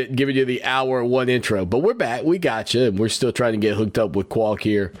just a bit, giving you the hour 1 intro. But we're back. We got you. And we're still trying to get hooked up with Qualk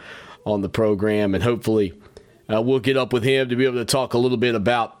here on the program. And hopefully we'll get up with him to be able to talk a little bit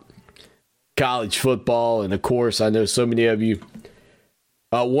about college football. And, of course, I know so many of you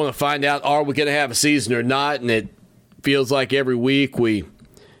want to find out, are we going to have a season or not? And it feels like every week we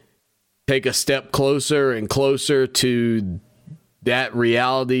take a step closer and closer to that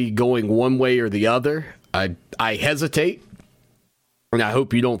reality going one way or the other. I hesitate. And I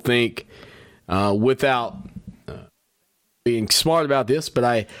hope you don't think, without being smart about this,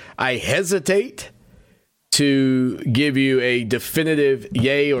 but I hesitate to give you a definitive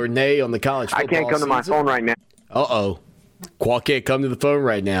yay or nay on the college football season. I can't come to my phone right now. Uh-oh. Qual can't come to the phone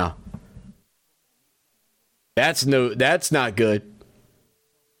right now. That's not good.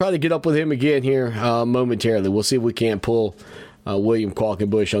 Probably get up with him again here momentarily. We'll see if we can't pull William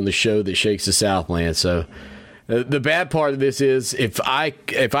Qualkenbush on the show that shakes the Southland. So the bad part of this is if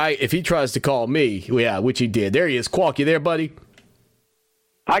he tries to call me, yeah, which he did. There he is. Qualk, you there, buddy?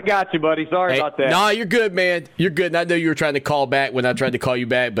 I got you, buddy. Sorry about that. No, you're good, man. You're good. And I know you were trying to call back when I tried to call you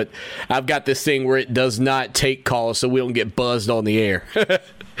back, but I've got this thing where it does not take calls, so we don't get buzzed on the air.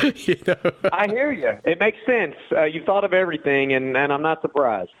 You know? I hear you. It makes sense. You thought of everything, and I'm not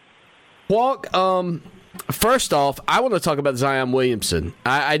surprised. Qualk, first off, I want to talk about Zion Williamson.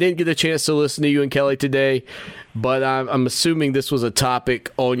 I didn't get a chance to listen to you and Kelly today, but I'm assuming this was a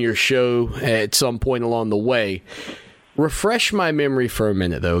topic on your show at some point along the way. Refresh my memory for a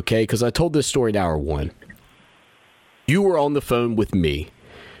minute, though, okay? Because I told this story in hour 1. You were on the phone with me.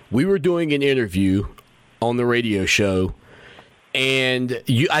 We were doing an interview on the radio show, and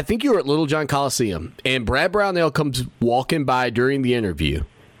I think you were at Little John Coliseum, and Brad Brownell comes walking by during the interview.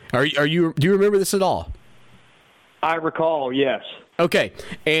 Do you remember this at all? I recall, yes. Okay,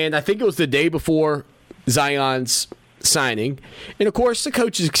 and I think it was the day before Zion's signing. And, of course, the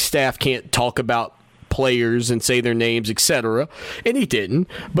coaching staff can't talk about players and say their names, etc. And he didn't.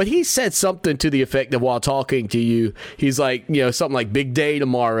 But he said something to the effect of, while talking to you, he's like, something like big day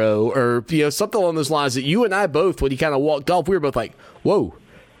tomorrow, or, something along those lines that you and I both, when he kind of walked off, we were both like, whoa,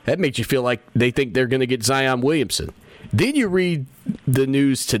 that makes you feel like they think they're going to get Zion Williamson. Then you read the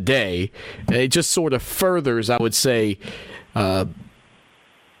news today, and it just sort of furthers, I would say,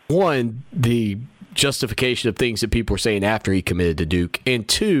 one, the justification of things that people were saying after he committed to Duke, and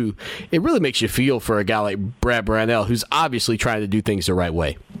 2, it really makes you feel for a guy like Brad Brownell, who's obviously trying to do things the right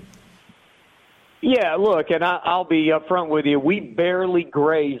way. Yeah, look, and I'll be upfront with you. We barely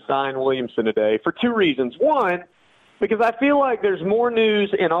grazed Zion Williamson today for 2 reasons. One, because I feel like there's more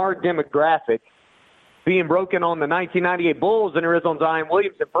news in our demographic being broken on the 1998 Bulls than there is on Zion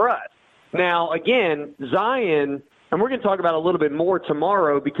Williamson for us. Now, again, Zion, and we're going to talk about it a little bit more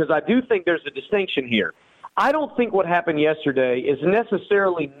tomorrow because I do think there's a distinction here. I don't think what happened yesterday is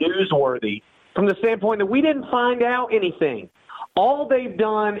necessarily newsworthy from the standpoint that we didn't find out anything. All they've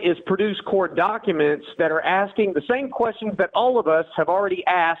done is produce court documents that are asking the same questions that all of us have already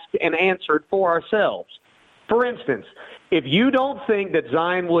asked and answered for ourselves. For instance, if you don't think that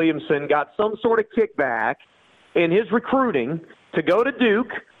Zion Williamson got some sort of kickback in his recruiting to go to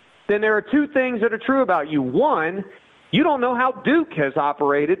Duke, then there are 2 things that are true about you. One, you don't know how Duke has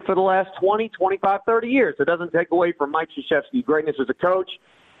operated for the last 20, 25, 30 years. It doesn't take away from Mike Krzyzewski's greatness as a coach,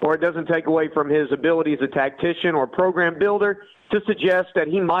 or it doesn't take away from his ability as a tactician or program builder to suggest that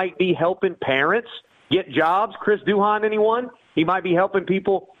he might be helping parents get jobs. Chris Duhon, anyone? He might be helping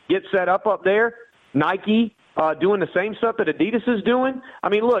people get set up there. Nike doing the same stuff that Adidas is doing. I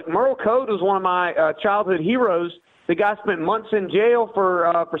mean, look, Merle Code was one of my childhood heroes. The guy spent months in jail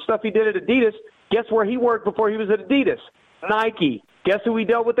for stuff he did at Adidas. Guess where he worked before he was at Adidas? Nike. Guess who he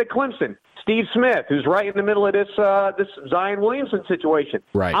dealt with at Clemson? Steve Smith, who's right in the middle of this Zion Williamson situation.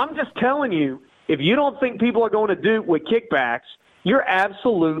 Right. I'm just telling you, if you don't think people are going to Duke with kickbacks, you're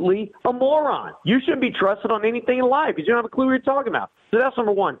absolutely a moron. You shouldn't be trusted on anything in life because you don't have a clue what you're talking about. So that's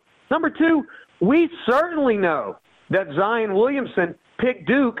number 1. Number 2, we certainly know that Zion Williamson picked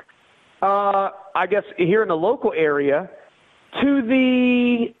Duke, I guess here in the local area, to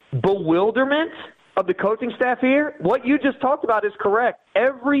the bewilderment of the coaching staff here. What you just talked about is correct.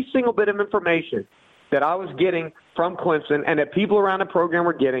 Every single bit of information that I was getting from Clemson and that people around the program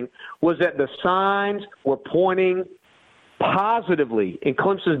were getting was that the signs were pointing positively in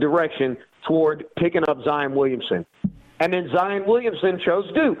Clemson's direction toward picking up Zion Williamson. And then Zion Williamson chose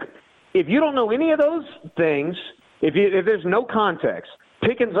Duke. If you don't know any of those things, if there's no context,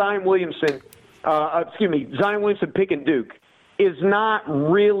 picking Zion Williamson picking Duke is not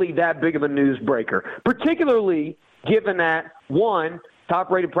really that big of a newsbreaker, particularly given that, one,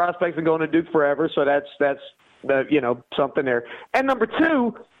 top-rated prospects are going to Duke forever, so that's something there. And number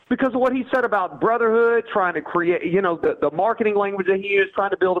two, because of what he said about brotherhood, trying to create, the marketing language that he used,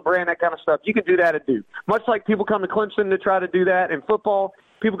 trying to build a brand, that kind of stuff. You can do that at Duke. Much like people come to Clemson to try to do that in football,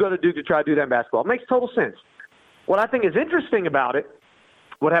 people go to Duke to try to do that in basketball. It makes total sense. What I think is interesting about it,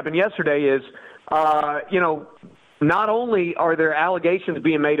 what happened yesterday is, not only are there allegations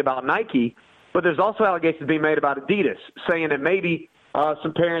being made about Nike, but there's also allegations being made about Adidas, saying that maybe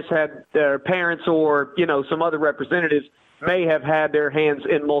some parents had their parents or, some other representatives may have had their hands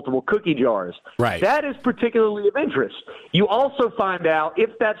in multiple cookie jars. Right. That is particularly of interest. You also find out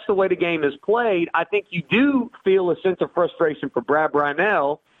if that's the way the game is played, I think you do feel a sense of frustration for Brad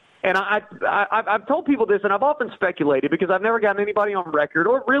Brownell. And I've told people this, and I've often speculated because I've never gotten anybody on record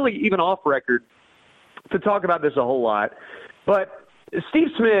or really even off record to talk about this a whole lot. But Steve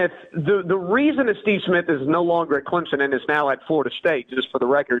Smith, the reason that Steve Smith is no longer at Clemson and is now at Florida State, just for the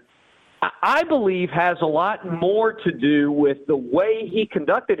record, I believe has a lot more to do with the way he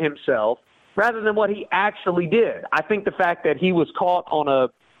conducted himself rather than what he actually did. I think the fact that he was caught on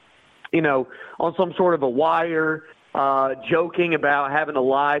on some sort of a wire, joking about having to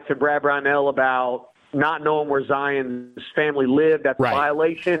lie to Brad Brownell about not knowing where Zion's family lived, that's right. A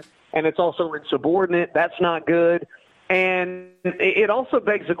violation, and it's also insubordinate. That's not good. And it also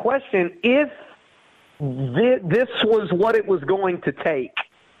begs the question, if this was what it was going to take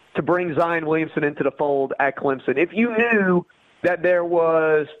to bring Zion Williamson into the fold at Clemson, if you knew that there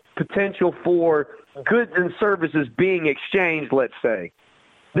was potential for goods and services being exchanged, let's say,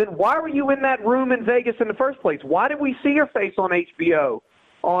 then why were you in that room in Vegas in the first place? Why did we see your face on HBO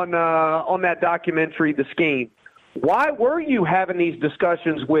on that documentary, The Scheme? Why were you having these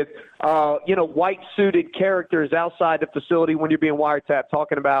discussions with, white-suited characters outside the facility when you're being wiretapped,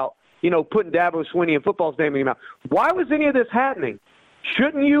 talking about, putting Dabo Swinney and football's name in your mouth? Why was any of this happening?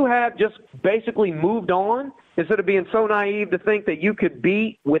 Shouldn't you have just basically moved on instead of being so naive to think that you could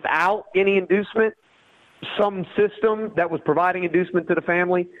beat without any inducement some system that was providing inducement to the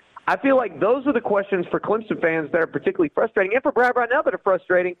family? I feel like those are the questions for Clemson fans that are particularly frustrating, and for Brad Brownell that are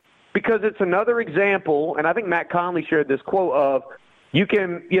frustrating, because it's another example, and I think Matt Conley shared this quote of,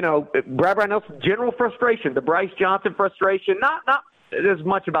 Brad Brownell's general frustration, the Bryce Johnson frustration, not as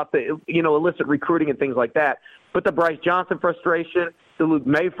much about the, illicit recruiting and things like that, but the Bryce Johnson frustration, the Luke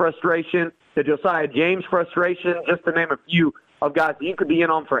May frustration, the Josiah James frustration, just to name a few of guys that you could be in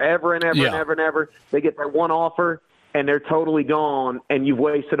on forever and ever and ever and ever. They get that one offer, and they're totally gone, and you've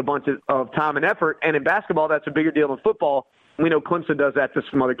wasted a bunch of time and effort. And in basketball, that's a bigger deal than football. We know Clemson does that to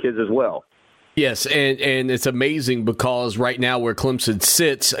some other kids as well. Yes, and it's amazing because right now where Clemson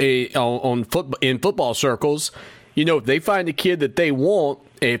sits in football circles, if they find a kid that they want,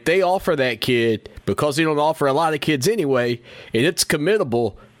 if they offer that kid, because they don't offer a lot of kids anyway, and it's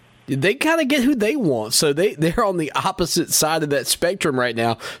committable, they kind of get who they want. So they're on the opposite side of that spectrum right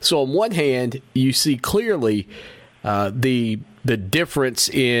now. So on one hand, you see clearly the difference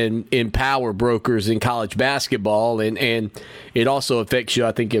in power brokers in college basketball, and it also affects you,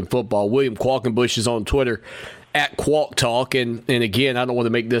 I think, in football. William Qualkenbush is on Twitter at Qualk Talk, and again, I don't want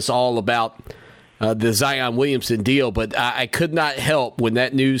to make this all about the Zion Williamson deal, but I could not help when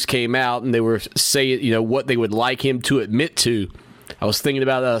that news came out and they were saying, what they would like him to admit to. I was thinking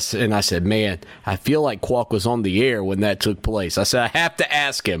about us, and I said, man, I feel like Qualk was on the air when that took place. I said, I have to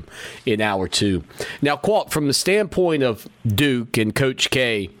ask him in hour two. Now, Qualk, from the standpoint of Duke and Coach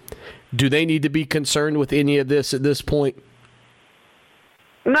K, do they need to be concerned with any of this at this point?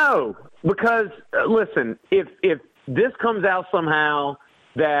 No, because, listen, if this comes out somehow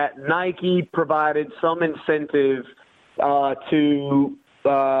that Nike provided some incentive to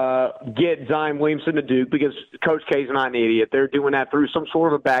get Zion Williamson to Duke, because Coach K's not an idiot. They're doing that through some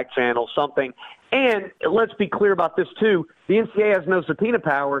sort of a back channel, something. And let's be clear about this, too. The NCAA has no subpoena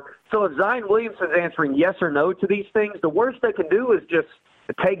power. So if Zion Williamson's answering yes or no to these things, the worst they can do is just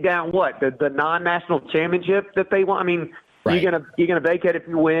take down the non-national championship that they want. I mean, right. You're gonna vacate if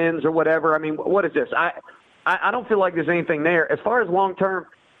he wins or whatever. I mean, what is this? I don't feel like there's anything there. As far as long-term,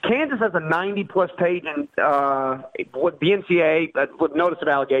 Kansas has a 90-plus page in what the NCAA, with notice of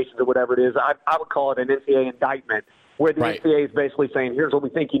allegations or whatever it is. I would call it an NCAA indictment where the Right. NCAA is basically saying, here's what we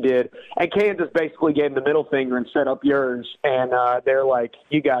think you did. And Kansas basically gave them the middle finger and set up yours. And they're like,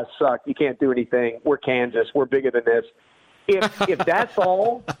 you guys suck. You can't do anything. We're Kansas. We're bigger than this. If that's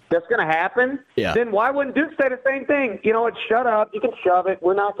all that's going to happen, then why wouldn't Duke say the same thing? You know what? Shut up. You can shove it.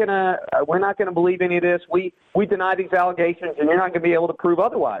 We're not gonna believe any of this. We deny these allegations, and you're not going to be able to prove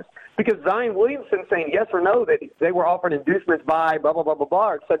otherwise. Because Zion Williamson saying yes or no that they were offered inducements by blah blah blah blah blah,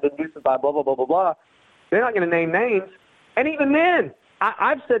 or said inducements by blah blah blah blah blah. They're not going to name names. And even then,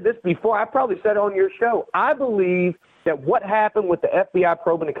 I've said this before. I probably said it on your show. I believe that what happened with the FBI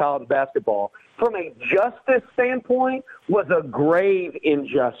probe into college basketball, from a justice standpoint, was a grave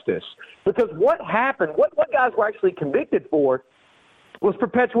injustice. Because what happened, what guys were actually convicted for, was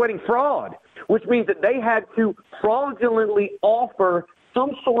perpetuating fraud, which means that they had to fraudulently offer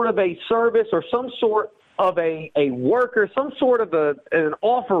some sort of a service or some sort of a worker, some sort of an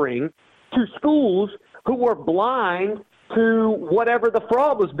offering to schools who were blind to whatever the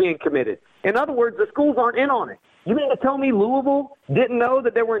fraud was being committed. In other words, the schools aren't in on it. You mean to tell me Louisville didn't know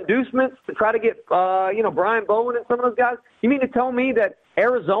that there were inducements to try to get, Brian Bowen and some of those guys? You mean to tell me that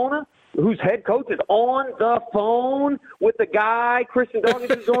Arizona, whose head coach is on the phone with the guy, Christian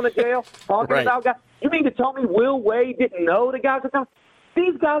Dawkins, who's going to jail, talking about guys? You mean to tell me Will Wade didn't know the guys were coming?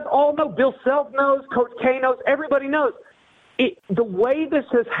 These guys all know. Bill Self knows. Coach K knows. Everybody knows. The way this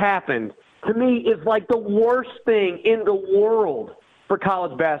has happened, to me, is like the worst thing in the world for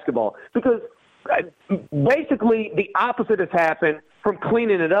college basketball, because basically the opposite has happened from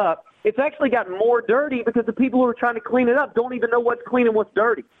cleaning it up. It's actually gotten more dirty because the people who are trying to clean it up don't even know what's clean and what's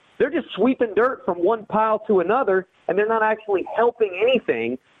dirty. They're just sweeping dirt from one pile to another, and they're not actually helping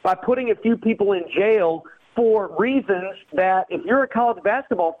anything by putting a few people in jail for reasons that, if you're a college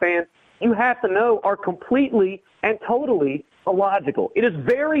basketball fan, you have to know are completely and totally illogical. It is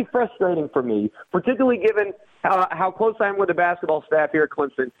very frustrating for me, particularly given how close I am with the basketball staff here at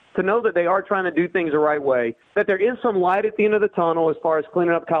Clemson, to know that they are trying to do things the right way, that there is some light at the end of the tunnel as far as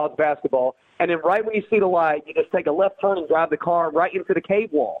cleaning up college basketball, and then right when you see the light, you just take a left turn and drive the car right into the cave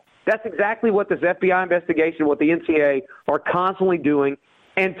wall. That's exactly what this FBI investigation, what the NCAA are constantly doing.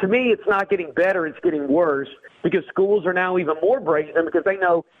 And to me, it's not getting better, it's getting worse, because schools are now even more brazen because they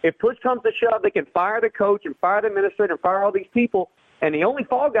know if push comes to shove, they can fire the coach and fire the administrator and fire all these people. And the only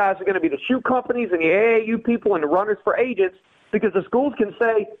fall guys are going to be the shoe companies and the AAU people and the runners for agents, because the schools can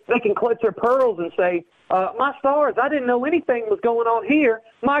say, they can clutch their pearls and say, my stars, I didn't know anything was going on here.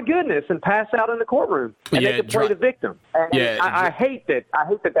 My goodness, and pass out in the courtroom. And they can play the victim. And I hate that. I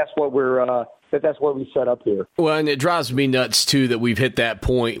hate that that's what we're that's what we set up here. Well, and it drives me nuts, too, that we've hit that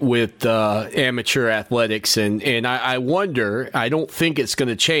point with amateur athletics. And I wonder, I don't think it's going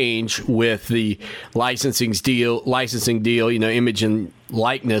to change with the licensing deal, image and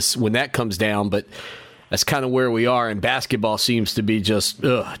likeness when that comes down. But that's kind of where we are, and basketball seems to be just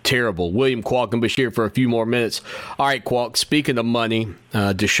terrible. William Kwok and Bashir for a few more minutes. All right, Kwok, speaking of money,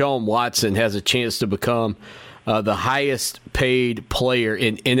 Deshaun Watson has a chance to become the highest-paid player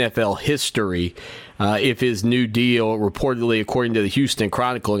in NFL history if his new deal, reportedly, according to the Houston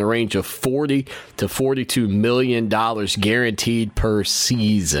Chronicle, in a range of $40 to $42 million guaranteed per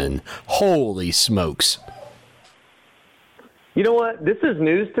season. Holy smokes. You know what? This is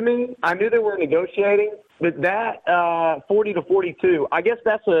news to me. I knew they were negotiating, but that 40 to 42, I guess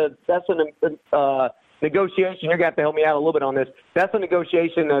that's a negotiation. You're going to have to help me out a little bit on this. That's a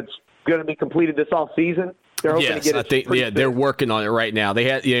negotiation that's going to be completed this offseason. They're hoping to get it. I think, they're working on it right now. They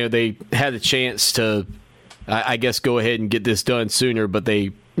had a chance to, I guess, go ahead and get this done sooner, but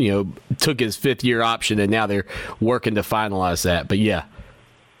they, took his fifth-year option, and now they're working to finalize that. But yeah,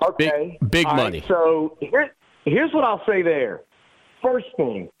 okay, big money. Right, so here's what I'll say there. First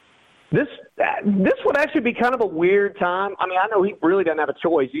thing, this would actually be kind of a weird time. I mean, I know he really doesn't have a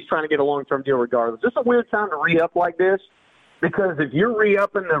choice. He's trying to get a long-term deal regardless. This is a weird time to re-up like this, because if you're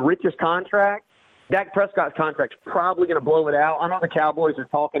re-upping the richest contract, Dak Prescott's contract's probably going to blow it out. I know the Cowboys are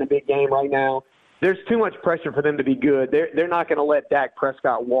talking a big game right now. There's too much pressure for them to be good. They're not going to let Dak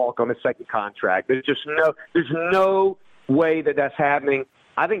Prescott walk on his second contract. There's no way that that's happening.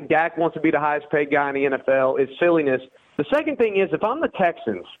 I think Dak wants to be the highest paid guy in the NFL. It's silliness. The second thing is, if I'm the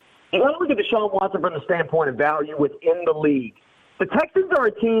Texans, you got to look at Deshaun Watson from the standpoint of value within the league. The Texans are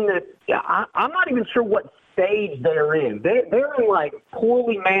a team that I'm not even sure what stage they're in. They're in like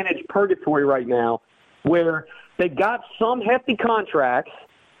poorly managed purgatory right now, where they got some hefty contracts.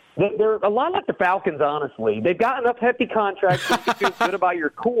 They're a lot like the Falcons, honestly. They've got enough hefty contracts to feel good about your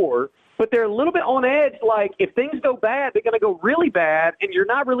core, but they're a little bit on edge. Like, if things go bad, they're going to go really bad, and you're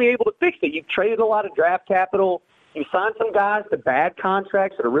not really able to fix it. You've traded a lot of draft capital. You signed some guys to bad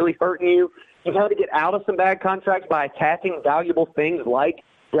contracts that are really hurting you. You've had to get out of some bad contracts by attaching valuable things like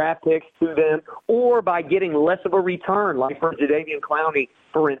draft picks to them, or by getting less of a return, like for Jadeveon Clowney,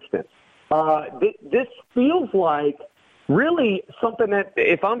 for instance. This feels like really something that,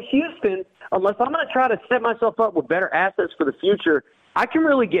 if I'm Houston, unless I'm going to try to set myself up with better assets for the future, I can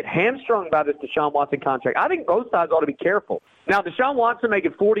really get hamstrung by this Deshaun Watson contract. I think both sides ought to be careful. Now, Deshaun Watson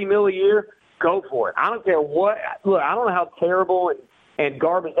making $40 million a year, go for it. I don't care what. Look, I don't know how terrible and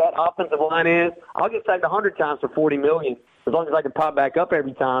garbage that offensive line is. I'll get sacked 100 times for $40 million as long as I can pop back up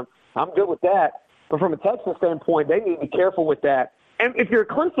every time. I'm good with that. But from a Texans standpoint, they need to be careful with that. And if you're a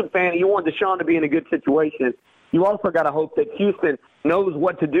Clemson fan and you want Deshaun to be in a good situation, you also got to hope that Houston knows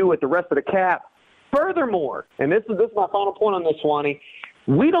what to do with the rest of the cap. Furthermore, and this is my final point on this, Swanee,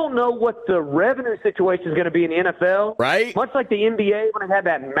 we don't know what the revenue situation is going to be in the NFL. Right. Much like the NBA when it had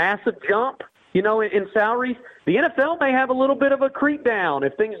that massive jump, in salaries, the NFL may have a little bit of a creep down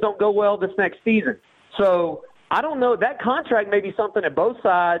if things don't go well this next season. So I don't know. That contract may be something that both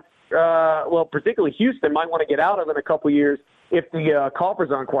sides, particularly Houston, might want to get out of in a couple years if the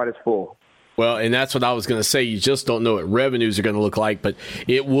coffers aren't quite as full. Well, and that's what I was going to say. You just don't know what revenues are going to look like, but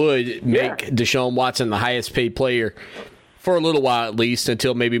it would make Deshaun Watson the highest paid player for a little while at least,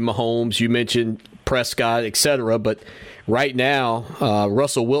 until maybe Mahomes, you mentioned Prescott, et cetera. But right now,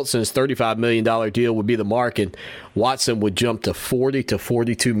 Russell Wilson's $35 million deal would be the mark, and Watson would jump to $40 to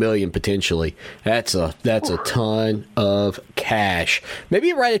 $42 million potentially. That's a ton of cash. Maybe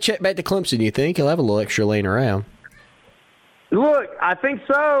you write a check back to Clemson, you think? He'll have a little extra laying around. Look, I think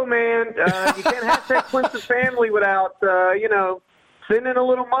so, man. You can't hashtag Clemson family without, sending a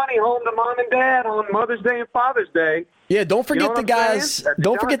little money home to mom and dad on Mother's Day and Father's Day. Yeah, don't forget the guys.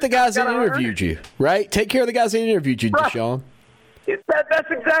 Don't forget the guys that interviewed you, right? Take care of the guys that interviewed you, right. Deshaun. That's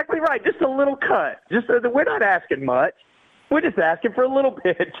exactly right. Just a little cut. We're not asking much. We're just asking for a little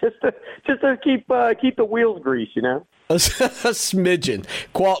bit, just to keep the wheels greased, A smidgen,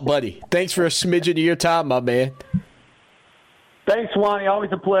 Qualt buddy. Thanks for a smidgen of your time, my man. Thanks, Swanee.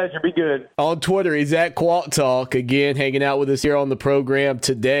 Always a pleasure. Be good. On Twitter, he's at Qualt Talk, again, hanging out with us here on the program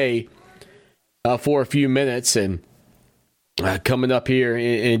today for a few minutes. And coming up here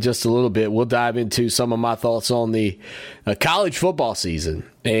in just a little bit, we'll dive into some of my thoughts on the college football season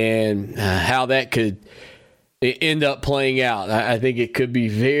and how that could end up playing out. I think it could be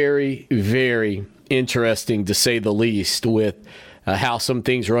very, very interesting, to say the least, with how some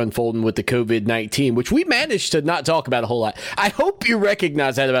things are unfolding with the COVID-19, which we managed to not talk about a whole lot. I hope you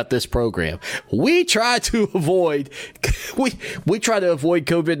recognize that about this program. We try to avoid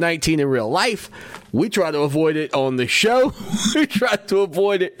COVID-19 in real life. We try to avoid it on the show. We try to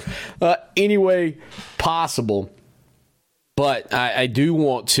avoid it any way possible. But I do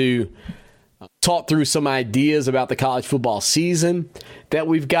want to talk through some ideas about the college football season that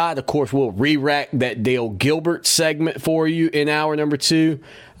we've got. Of course, we'll re-rack that Dale Gilbert segment for you in hour number 2.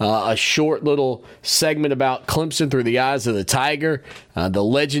 A short little segment about Clemson through the eyes of the Tiger. The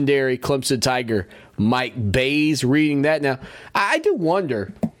legendary Clemson Tiger Mike Bays, reading that. Now, I do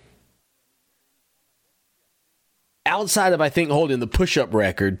wonder, outside of, I think, holding the push-up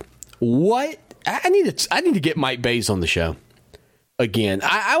record, what I need to get Mike Bays on the show again.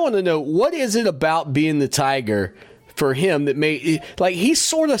 I want to know, what is it about being the Tiger for him that he's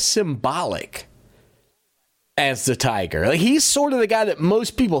sort of symbolic as the Tiger. Like, he's sort of the guy that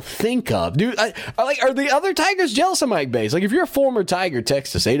most people think of. Dude, are the other Tigers jealous of Mike Bays? Like, if you're a former Tiger,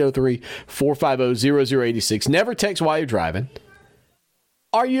 text us 803-450-0086. Never text while you're driving.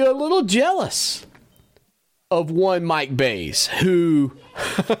 Are you a little jealous of one Mike Bays who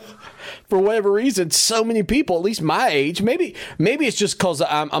for whatever reason, so many people, at least my age, maybe it's just because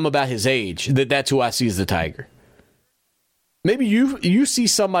I'm about his age, that's who I see as the Tiger. Maybe you see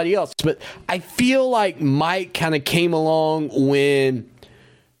somebody else, but I feel like Mike kind of came along when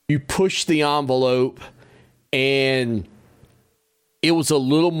you pushed the envelope and it was a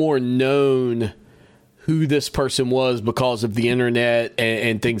little more known who this person was because of the internet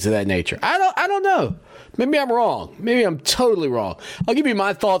and things of that nature. I don't know. Maybe I'm wrong. Maybe I'm totally wrong. I'll give you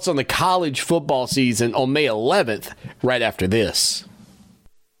my thoughts on the college football season on May 11th right after this.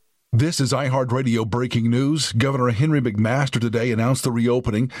 This is iHeartRadio breaking news. Governor Henry McMaster today announced the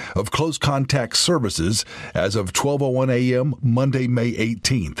reopening of close contact services as of 12:01 a.m. Monday, May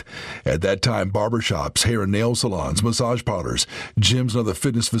 18th. At that time, barbershops, hair and nail salons, massage parlors, gyms, and other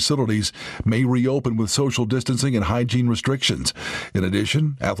fitness facilities may reopen with social distancing and hygiene restrictions. In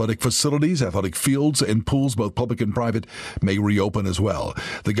addition, athletic facilities, athletic fields, and pools, both public and private, may reopen as well.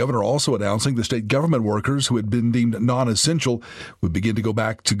 The governor also announcing the state government workers who had been deemed non-essential would begin to go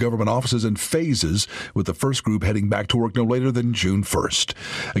back to government government offices in phases, with the first group heading back to work no later than June 1st.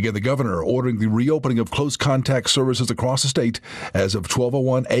 Again, the governor ordering the reopening of close contact services across the state as of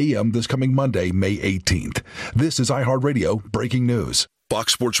 12:01 a.m. this coming Monday, May 18th. This is iHeartRadio Breaking News.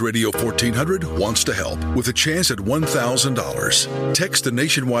 Fox Sports Radio 1400 wants to help with a chance at $1,000. Text the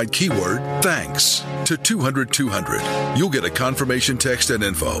nationwide keyword THANKS to 200-200. You'll get a confirmation text and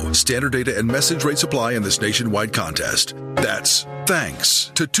info. Standard data and message rates apply in this nationwide contest. That's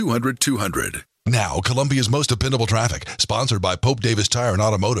THANKS to 200-200. Now, Columbia's most dependable traffic, sponsored by Pope Davis Tire and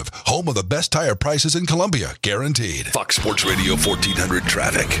Automotive, home of the best tire prices in Columbia, guaranteed. Fox Sports Radio 1400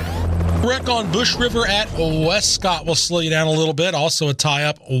 traffic. Wreck on Bush River at Westcott will slow you down a little bit. Also a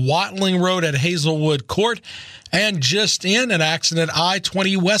tie-up Watling Road at Hazelwood Court. And just in, an accident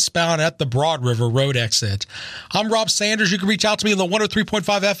I-20 westbound at the Broad River Road exit. I'm Rob Sanders. You can reach out to me on the 103.5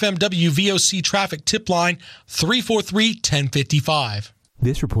 FM WVOC traffic tip line, 343-1055.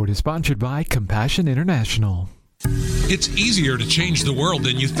 This report is sponsored by Compassion International. It's easier to change the world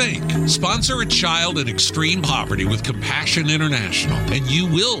than you think. Sponsor a child in extreme poverty with Compassion International, and you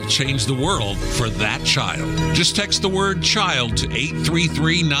will change the world for that child. Just text the word CHILD to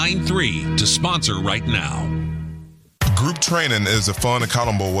 83393 to sponsor right now. Group training is a fun,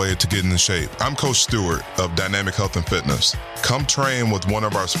 accountable way to get in shape. I'm Coach Stewart of Dynamic Health and Fitness. Come train with one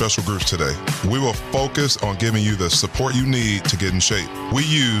of our special groups today. We will focus on giving you the support you need to get in shape. We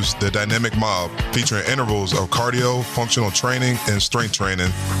use the Dynamic Mob, featuring intervals of cardio, functional training, and strength training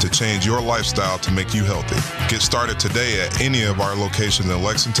to change your lifestyle to make you healthy. Get started today at any of our locations in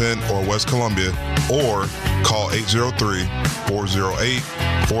Lexington or West Columbia, or call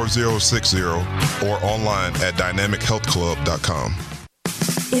 803-408-4060 or online at dynamichealthclub.com.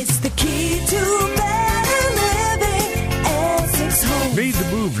 It's the key to better living. Essex Homes. Need to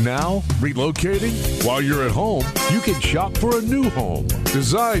move now? Relocating? While you're at home, you can shop for a new home.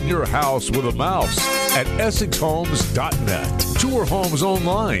 Design your house with a mouse at EssexHomes.net. Tour homes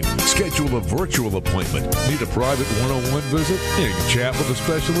online. Schedule a virtual appointment. Need a private one-on-one visit? You can chat with a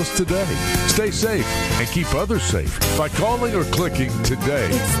specialist today. Stay safe and keep others safe by calling or clicking today.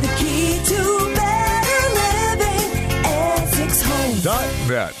 It's the key to better living.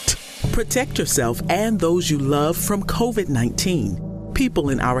 EssexHomes.net. Protect yourself and those you love from COVID-19. People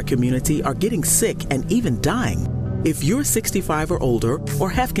in our community are getting sick and even dying. If you're 65 or older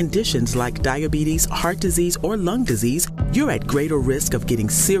or have conditions like diabetes, heart disease, or lung disease, you're at greater risk of getting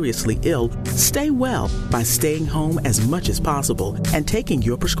seriously ill. Stay well by staying home as much as possible and taking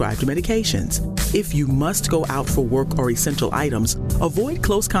your prescribed medications. If you must go out for work or essential items, avoid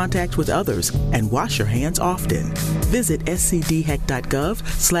close contact with others and wash your hands often. Visit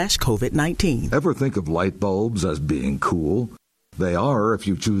scdheck.gov/COVID-19. Ever think of light bulbs as being cool? They are if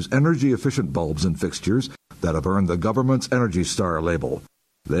you choose energy-efficient bulbs and fixtures that have earned the government's Energy Star label.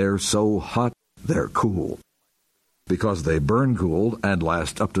 They're so hot, they're cool. Because they burn cool and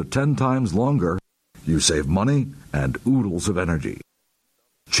last up to 10 times longer, you save money and oodles of energy.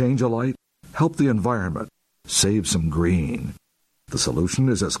 Change a light, help the environment, save some green. The solution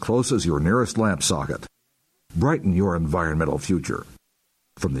is as close as your nearest lamp socket. Brighten your environmental future.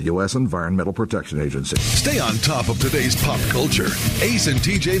 From the U.S. Environmental Protection Agency. Stay on top of today's pop culture. Ace and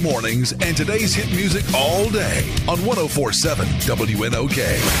TJ Mornings and today's hit music all day on 104.7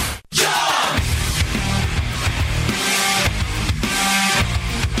 WNOK.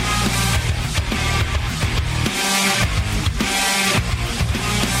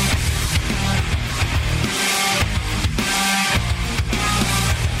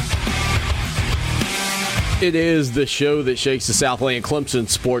 It is the show that shakes the Southland. Clemson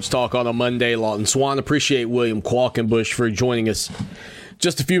Sports Talk on a Monday. Lawton Swan. Appreciate William Qualkenbush for joining us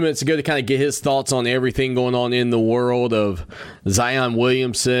just a few minutes ago to kind of get his thoughts on everything going on in the world of Zion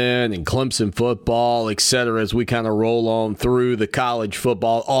Williamson and Clemson football, et cetera, as we kind of roll on through the college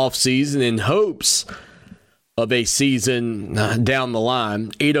football offseason in hopes of a season down the line.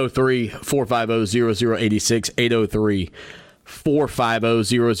 803-450-0086,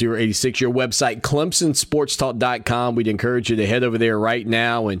 803-450-0086. Your website, ClemsonSportsTalk.com. We'd encourage you to head over there right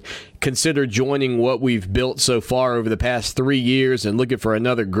now and consider joining what we've built so far over the past 3 years and looking for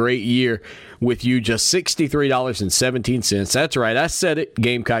another great year with you. Just $63.17. That's right. I said it,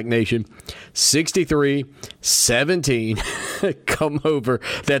 Gamecock Nation. $63.17. Come over.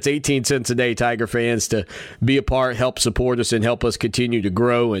 That's 18 cents a day, Tiger fans, to be a part, help support us, and help us continue to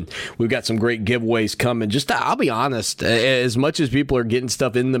grow. And we've got some great giveaways coming. I'll be honest, as much as people are getting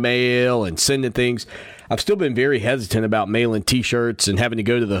stuff in the mail and sending things, I've still been very hesitant about mailing T-shirts and having to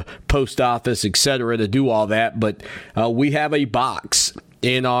go to the post office, et cetera, to do all that. But we have a box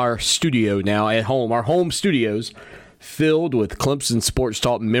in our studio now at home, our home studios, filled with Clemson Sports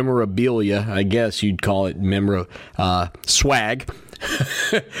Talk memorabilia. I guess you'd call it swag.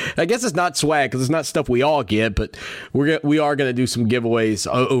 I guess it's not swag because it's not stuff we all get, but we are going to do some giveaways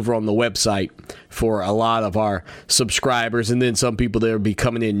over on the website for a lot of our subscribers, and then some people that will be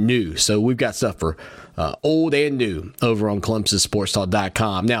coming in new. So we've got stuff for old and new over on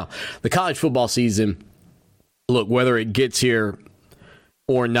ClemsonSportsTalk.com. Now, the college football season, look, whether it gets here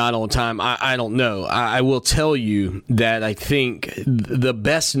or not on time, I don't know. I will tell you that I think the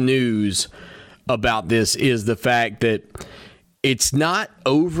best news about this is the fact that it's not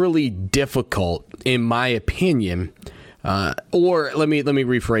overly difficult, in my opinion, or let me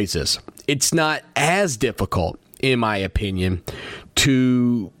rephrase this. It's not as difficult, in my opinion,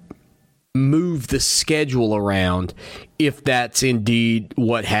 to move the schedule around if that's indeed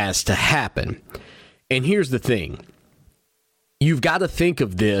what has to happen. And here's the thing. You've got to think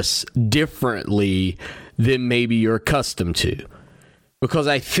of this differently than maybe you're accustomed to. Because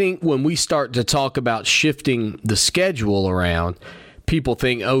I think when we start to talk about shifting the schedule around, people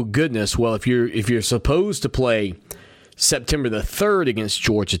think, oh goodness, well if you're supposed to play September the 3rd against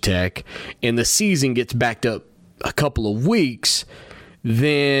Georgia Tech and the season gets backed up a couple of weeks,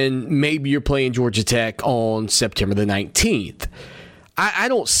 then maybe you're playing Georgia Tech on September the 19th. I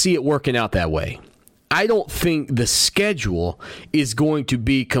don't see it working out that way. I don't think the schedule is going to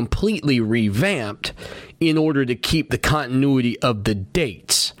be completely revamped in order to keep the continuity of the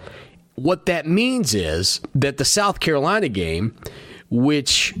dates. What that means is that the South Carolina game,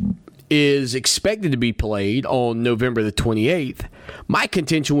 which is expected to be played on November the 28th, my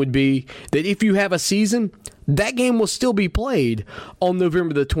contention would be that if you have a season, that game will still be played on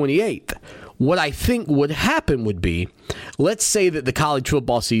November the 28th. What I think would happen would be, let's say that the college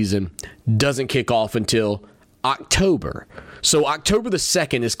football season doesn't kick off until October. So October the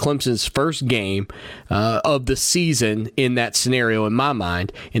 2nd is Clemson's first game of the season in that scenario, in my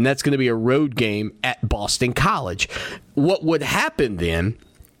mind, and that's going to be a road game at Boston College. What would happen then,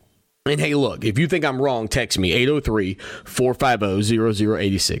 and hey, look, if you think I'm wrong, text me,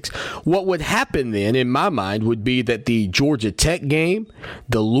 803-450-0086. What would happen then, in my mind, would be that the Georgia Tech game,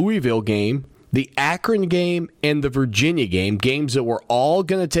 the Louisville game, the Akron game, and the Virginia game, games that were all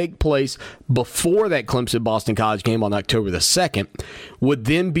going to take place before that Clemson-Boston College game on October the 2nd, would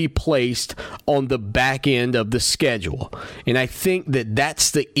then be placed on the back end of the schedule. And I think that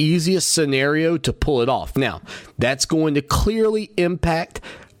that's the easiest scenario to pull it off. Now, that's going to clearly impact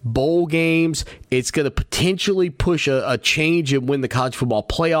bowl games. It's going to potentially push a change in when the college football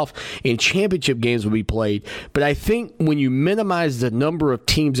playoff and championship games will be played. But I think when you minimize the number of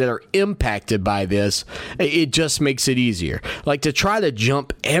teams that are impacted by this, it just makes it easier. Like to try to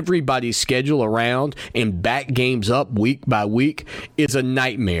jump everybody's schedule around and back games up week by week is a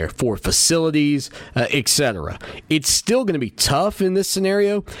nightmare for facilities, etc. It's still going to be tough in this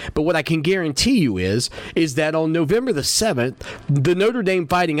scenario, but what I can guarantee you is that on November the 7th, the Notre Dame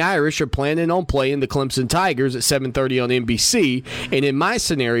Fighting Irish are planning on playing the Clemson Tigers at 7:30 on NBC, and in my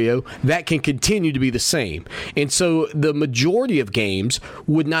scenario, that can continue to be the same. And so the majority of games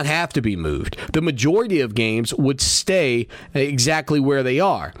would not have to be moved. The majority of games would stay exactly where they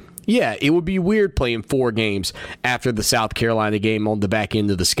are. Yeah, it would be weird playing 4 games after the South Carolina game on the back end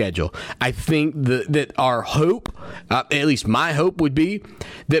of the schedule. I think that our hope, at least my hope, would be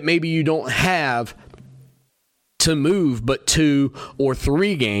that maybe you don't have to move but 2 or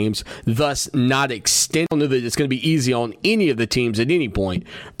 3 games, thus not extend. I don't know that it's going to be easy on any of the teams at any point,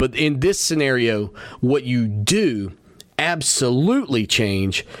 but in this scenario, what you do absolutely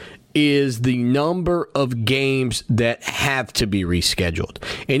change is the number of games that have to be rescheduled.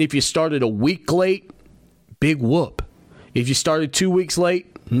 And if you started a week late, big whoop. If you started 2 weeks late,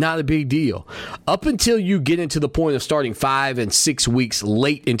 not a big deal. Up until you get into the point of starting 5 and 6 weeks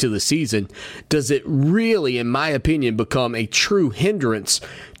late into the season, does it really, in my opinion, become a true hindrance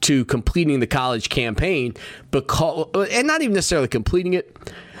to completing the college campaign? And not even necessarily completing it,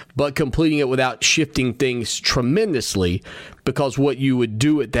 but completing it without shifting things tremendously, because what you would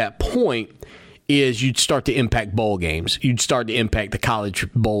do at that point is you'd start to impact bowl games. You'd start to impact the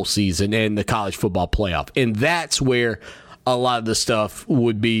college bowl season and the college football playoff. And that's where a lot of the stuff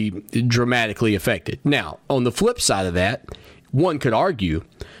would be dramatically affected. Now, on the flip side of that, one could argue,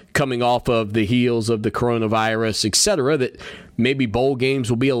 coming off of the heels of the coronavirus, etc., that maybe bowl games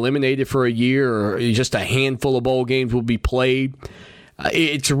will be eliminated for a year, or just a handful of bowl games will be played.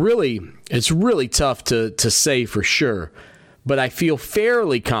 It's really tough to say for sure, but I feel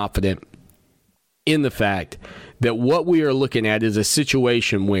fairly confident in the fact that what we are looking at is a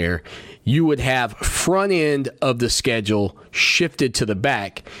situation where you would have front end of the schedule shifted to the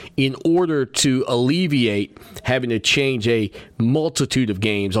back in order to alleviate having to change a multitude of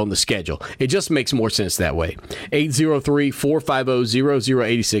games on the schedule. It just makes more sense that way.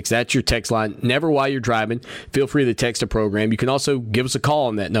 803-450-0086. That's your text line. Never while you're driving. Feel free to text a program. You can also give us a call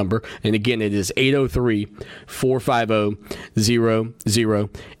on that number. And again, it is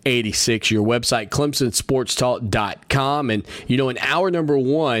 803-450-0086. Your website, ClemsonSportsTalk.com. And, in hour number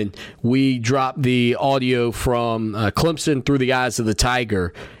 1, we dropped the audio from Clemson Through the Eyes of the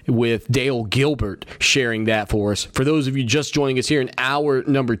Tiger with Dale Gilbert sharing that for us. For those of you just joining us here in hour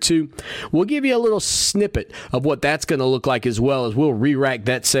number 2, we'll give you a little snippet of what that's going to look like, as well as we'll re-rack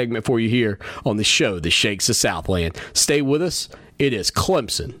that segment for you here on the show that shakes the Southland. Stay with us. It is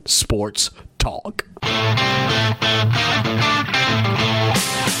Clemson Sports Talk.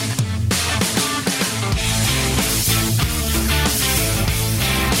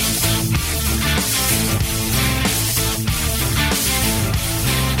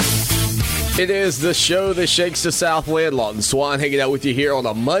 It is the show that shakes the Southland. Lawton Swan hanging out with you here on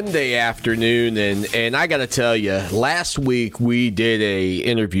a Monday afternoon. And I got to tell you, last week we did a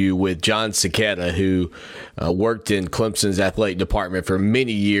interview with John Cicetta, who worked in Clemson's athletic department for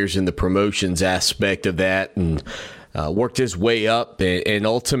many years in the promotions aspect of that, and worked his way up and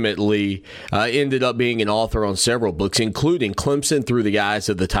ultimately ended up being an author on several books, including Clemson Through the Eyes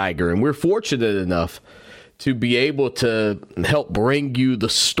of the Tiger. And we're fortunate enough to be able to help bring you the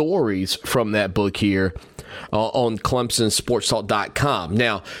stories from that book here on ClemsonSportsTalk.com.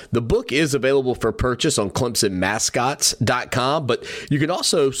 Now, the book is available for purchase on ClemsonMascots.com, but you can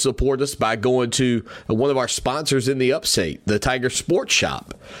also support us by going to one of our sponsors in the Upstate, the Tiger Sports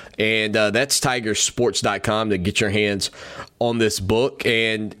Shop. And that's TigerSports.com to get your hands on this book.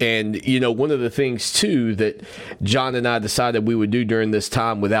 And one of the things, too, that John and I decided we would do during this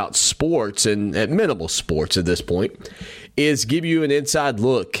time without sports, and at minimal sports at this point, is give you an inside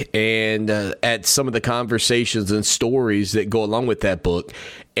look and at some of the conversations and stories that go along with that book.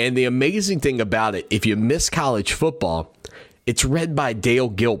 And the amazing thing about it, if you miss college football, it's read by Dale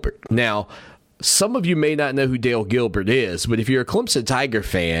Gilbert. Now, some of you may not know who Dale Gilbert is, but if you're a Clemson Tiger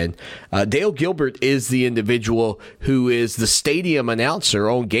fan, Dale Gilbert is the individual who is the stadium announcer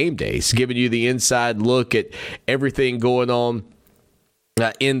on game days, giving you the inside look at everything going on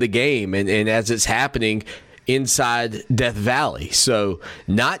in the game and as it's happening inside Death Valley. So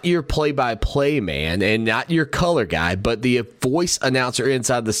not your play-by-play man and not your color guy, but the voice announcer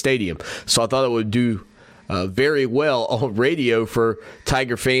inside the stadium. So I thought it would do very well on radio for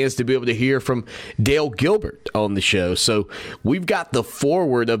Tiger fans to be able to hear from Dale Gilbert on the show. So we've got the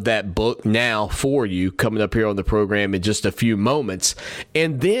foreword of that book now for you coming up here on the program in just a few moments.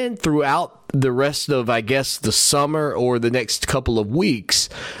 And then throughout the rest of, I guess, the summer or the next couple of weeks,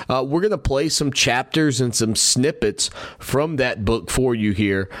 we're going to play some chapters and some snippets from that book for you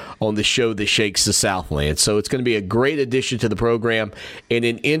here on the show that shakes the Southland. So it's going to be a great addition to the program and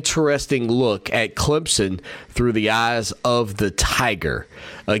an interesting look at Clemson through the eyes of the Tiger.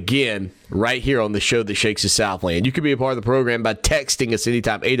 Again, right here on the show that shakes the Southland. You can be a part of the program by texting us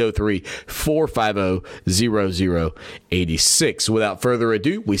anytime, 803-450-0086. Without further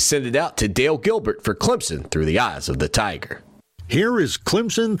ado, we send it out to Dale Gilbert for Clemson Through the Eyes of the Tiger. Here is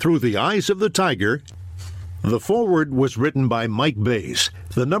Clemson Through the Eyes of the Tiger. The foreword was written by Mike Bays,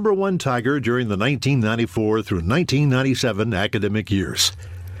 the number 1 Tiger during the 1994 through 1997 academic years.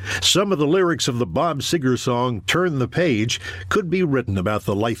 Some of the lyrics of the Bob Seger song, Turn the Page, could be written about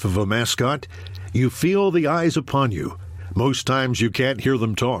the life of a mascot. You feel the eyes upon you. Most times you can't hear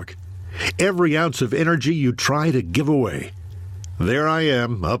them talk. Every ounce of energy you try to give away. There I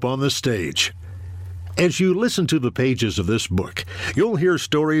am, up on the stage. As you listen to the pages of this book, you'll hear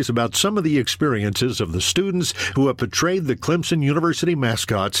stories about some of the experiences of the students who have portrayed the Clemson University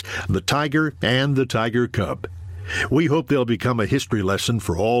mascots, the Tiger and the Tiger Cub. We hope they'll become a history lesson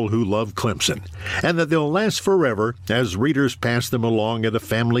for all who love Clemson, and that they'll last forever as readers pass them along at a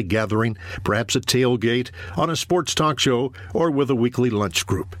family gathering, perhaps a tailgate, on a sports talk show, or with a weekly lunch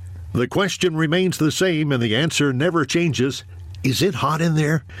group. The question remains the same, and the answer never changes. Is it hot in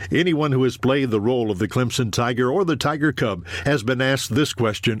there? Anyone who has played the role of the Clemson Tiger or the Tiger Cub has been asked this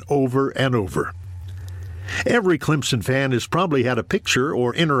question over and over. Every Clemson fan has probably had a picture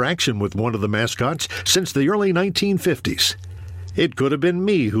or interaction with one of the mascots since the early 1950s. It could have been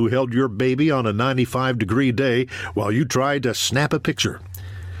me who held your baby on a 95-degree day while you tried to snap a picture.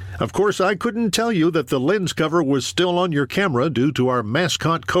 Of course, I couldn't tell you that the lens cover was still on your camera due to our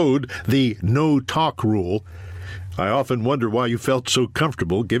mascot code, the no-talk rule. I often wonder why you felt so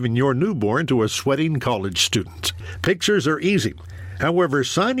comfortable giving your newborn to a sweating college student. Pictures are easy. However,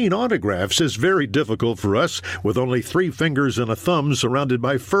 signing autographs is very difficult for us with only 3 fingers and a thumb surrounded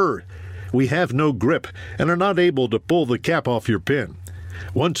by fur. We have no grip and are not able to pull the cap off your pen.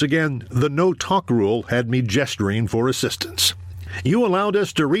 Once again, the no-talk rule had me gesturing for assistance. You allowed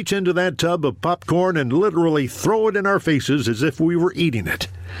us to reach into that tub of popcorn and literally throw it in our faces as if we were eating it.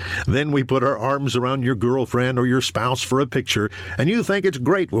 Then we put our arms around your girlfriend or your spouse for a picture, and you think it's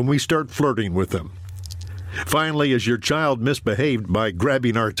great when we start flirting with them. Finally, as your child misbehaved by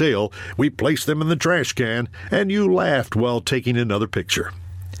grabbing our tail, we placed them in the trash can, and you laughed while taking another picture.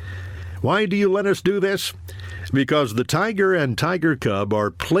 Why do you let us do this? Because the tiger and tiger cub are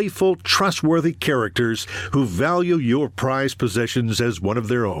playful, trustworthy characters who value your prized possessions as one of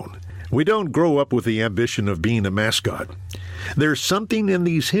their own. We don't grow up with the ambition of being a mascot. There's something in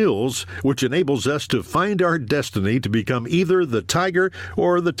these hills which enables us to find our destiny to become either the tiger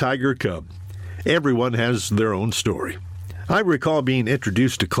or the tiger cub. Everyone has their own story. I recall being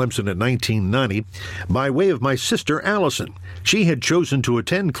introduced to Clemson in 1990 by way of my sister Allison. She had chosen to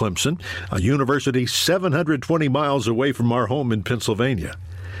attend Clemson, a university 720 miles away from our home in Pennsylvania.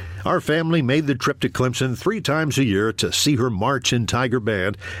 Our family made the trip to Clemson 3 times a year to see her march in Tiger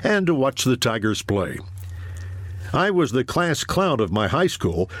Band and to watch the Tigers play. I was the class clown of my high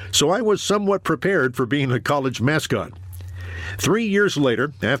school, so I was somewhat prepared for being a college mascot. 3 years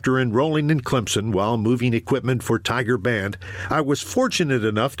later, after enrolling in Clemson while moving equipment for Tiger Band, I was fortunate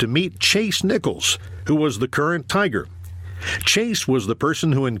enough to meet Chase Nichols, who was the current Tiger. Chase was the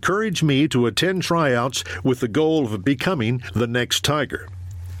person who encouraged me to attend tryouts with the goal of becoming the next Tiger.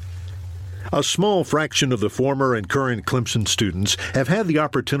 A small fraction of the former and current Clemson students have had the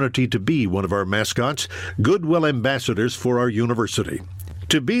opportunity to be one of our mascots, goodwill ambassadors for our university.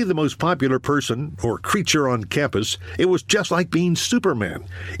 To be the most popular person or creature on campus, it was just like being Superman,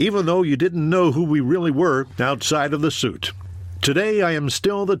 even though you didn't know who we really were outside of the suit. Today I am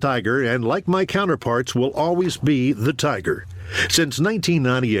still the Tiger, and like my counterparts, will always be the Tiger. Since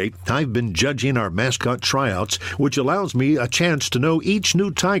 1998, I've been judging our mascot tryouts, which allows me a chance to know each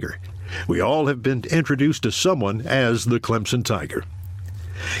new Tiger. We all have been introduced to someone as the Clemson Tiger.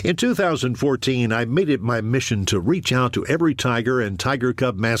 In 2014, I made it my mission to reach out to every Tiger and Tiger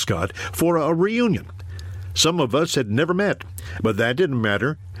Cub mascot for a reunion. Some of us had never met, but that didn't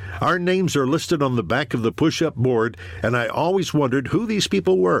matter. Our names are listed on the back of the push-up board, and I always wondered who these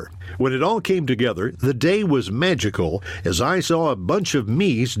people were. When it all came together, the day was magical as I saw a bunch of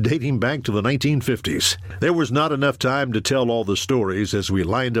me's dating back to the 1950s. There was not enough time to tell all the stories as we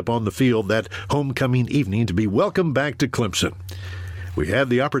lined up on the field that homecoming evening to be welcomed back to Clemson. We had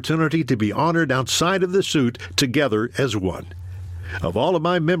the opportunity to be honored outside of the suit together as one. Of all of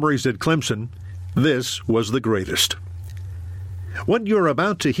my memories at Clemson, this was the greatest. What you're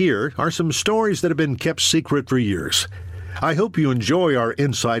about to hear are some stories that have been kept secret for years. I hope you enjoy our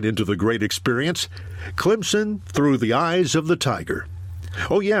insight into the great experience, Clemson through the eyes of the Tiger.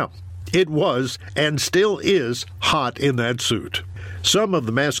 Oh yeah, it was and still is hot in that suit. Some of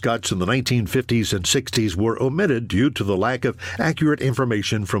the mascots in the 1950s and 60s were omitted due to the lack of accurate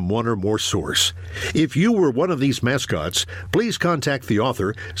information from one or more source. If you were one of these mascots, please contact the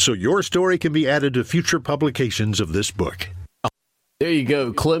author so your story can be added to future publications of this book. There you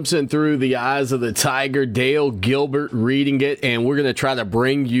go, Clemson through the eyes of the Tiger, Dale Gilbert reading it, and we're going to try to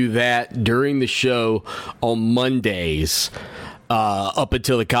bring you that during the show on Mondays up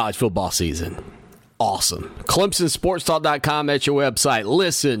until the college football season. Awesome. ClemsonSportsTalk.com at your website.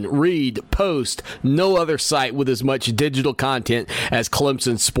 Listen, read, post. No other site with as much digital content as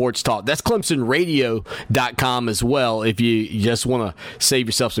Clemson Sports Talk. That's ClemsonRadio.com as well if you just want to save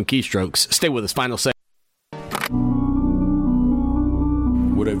yourself some keystrokes. Stay with us. Final segment.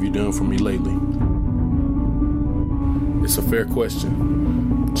 What have you done for me lately? It's a fair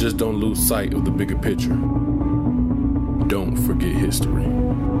question. Just don't lose sight of the bigger picture. Don't forget history.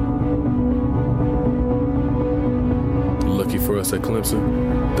 Lucky for us at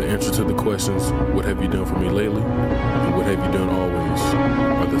Clemson, the answer to the questions, what have you done for me lately, and what have you done always,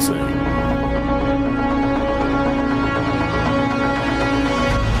 are the same.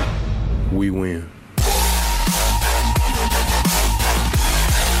 We win.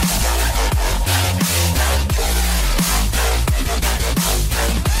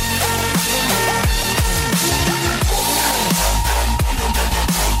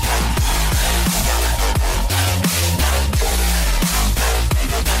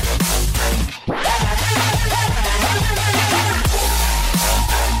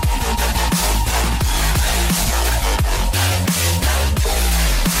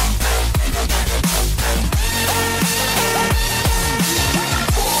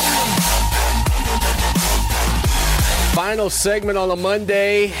 final segment on a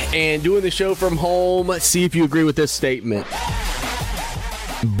Monday and doing the show from home. Let's see if you agree with this statement.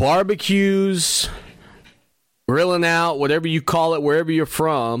 Barbecues, grilling out, whatever you call it, wherever you're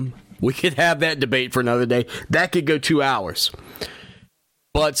from, we could have that debate for another day. That could go 2 hours.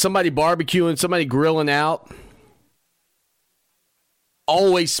 But somebody barbecuing, somebody grilling out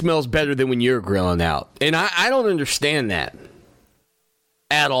always smells better than when you're grilling out. And I don't understand that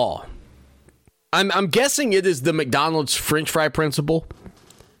at all. I'm guessing it is the McDonald's French fry principle,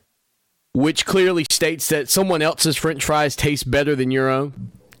 which clearly states that someone else's French fries taste better than your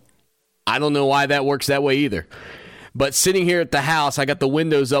own. I don't know why that works that way either. But sitting here at the house, I got the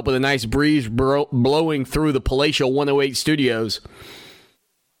windows up with a nice breeze blowing through the Palatial 108 studios.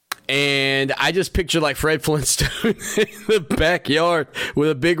 And I just picture like Fred Flintstone in the backyard with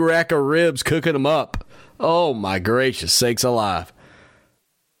a big rack of ribs cooking them up. Oh, my gracious sakes alive.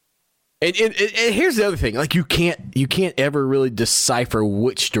 And here's the other thing. Like, you can't ever really decipher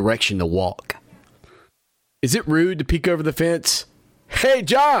which direction to walk. Is it rude to peek over the fence? Hey,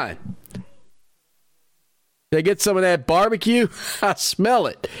 John, did I get some of that barbecue? I smell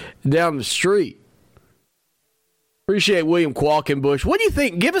it down the street. Appreciate William Qualkenbush. What do you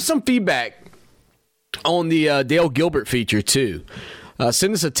think? Give us some feedback on the Dale Gilbert feature, too.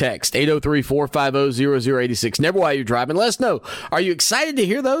 Send us a text, 803-450-0086. Never while you're driving. Let us know. Are you excited to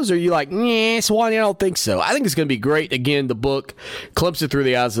hear those? Or are you like, nah, Swanee, I don't think so. I think it's going to be great. Again, the book, Clemson Through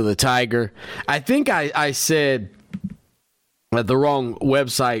the Eyes of the Tiger. I think I said the wrong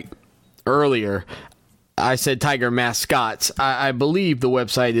website earlier. I said Tiger Mascots. I believe the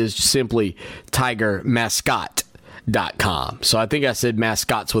website is simply tigermascot.com. So I think I said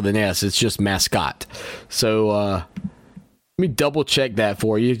mascots with an S. It's just mascot. So, let me double check that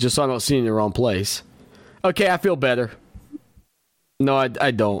for you, just so I don't see it in the wrong place. Okay, I feel better. No, I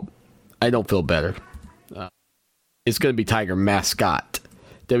don't. I don't feel better. It's going to be Tiger Mascot.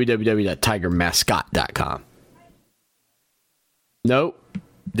 www.tigermascot.com. Nope.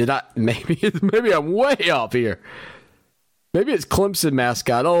 Did I? Maybe I'm way off here. Maybe it's Clemson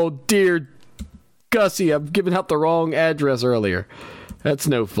Mascot. Oh, dear Gussie, I've given out the wrong address earlier. That's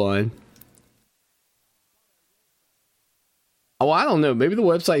no fun. Oh, I don't know. Maybe the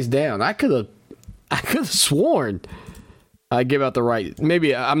website's down. I could have sworn I gave out the right.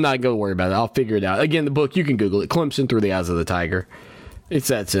 Maybe I'm not going to worry about it. I'll figure it out. Again, the book, you can Google it. Clemson Through the Eyes of the Tiger. It's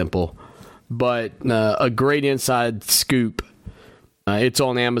that simple. But a great inside scoop. It's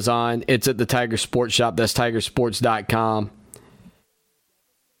on Amazon. It's at the Tiger Sports Shop. That's tigersports.com.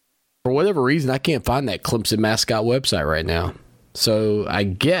 For whatever reason, I can't find that Clemson Mascot website right now. So I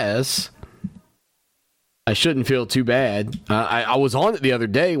guess I shouldn't feel too bad. I was on it the other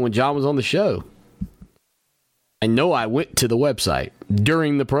day when John was on the show. I know I went to the website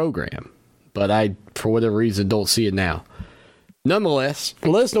during the program, but I, for whatever reason, don't see it now. Nonetheless,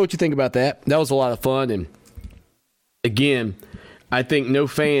 let us know what you think about that. That was a lot of fun. And again, I think no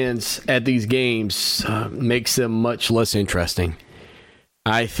fans at these games makes them much less interesting.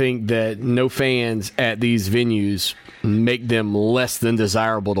 I think that no fans at these venues make them less than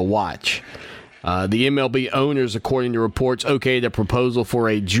desirable to watch. The MLB owners, according to reports, okayed a proposal for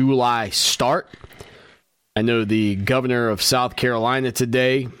a July start. I know the governor of South Carolina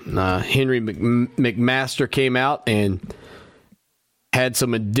today, Henry McMaster, came out and had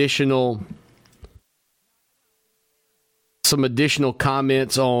some additional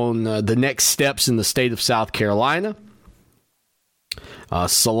comments on the next steps in the state of South Carolina.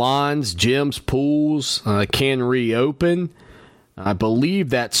 Salons, gyms, pools can reopen. I believe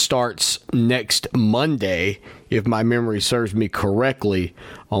that starts next Monday, if my memory serves me correctly,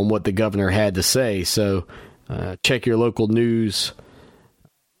 on what the governor had to say. So check your local news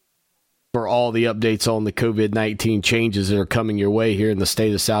for all the updates on the COVID-19 changes that are coming your way here in the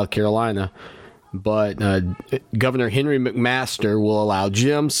state of South Carolina. But Governor Henry McMaster will allow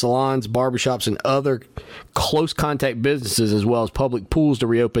gyms, salons, barbershops, and other close contact businesses, as well as public pools, to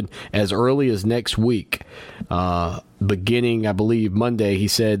reopen as early as next week. Beginning, I believe, Monday, he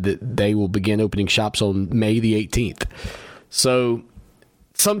said that they will begin opening shops on May the 18th. So,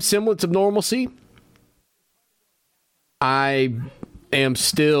 some semblance of normalcy. I am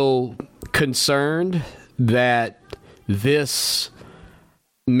still concerned that this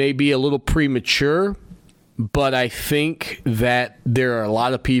may be a little premature, but I think that there are a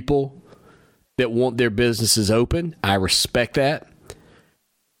lot of people that want their businesses open. I respect that.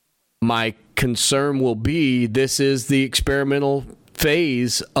 My concern will be this is the experimental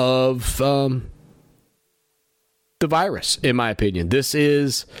phase of the virus, in my opinion. This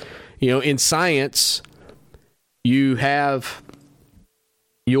is, in science, you have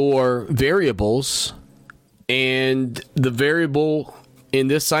your variables, And the variable in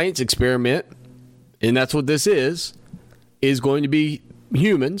this science experiment, and that's what this is going to be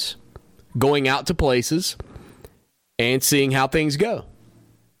humans going out to places and seeing how things go.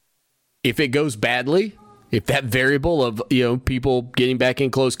 If it goes badly, if that variable of people getting back in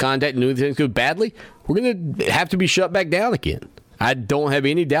close contact and doing things go badly, we're going to have to be shut back down again. I don't have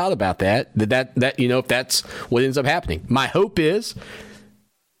any doubt about that if that's what ends up happening. My hope is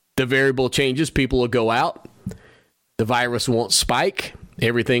the variable changes, people will go out, the virus won't spike,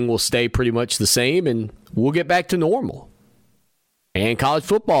 everything will stay pretty much the same, and we'll get back to normal. And college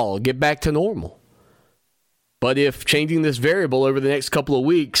football will get back to normal. But if changing this variable over the next couple of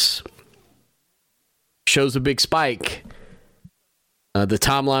weeks shows a big spike, the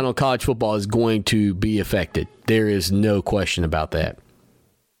timeline on college football is going to be affected. There is no question about that.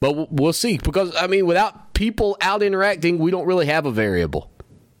 But we'll see. Because, without people out interacting, we don't really have a variable.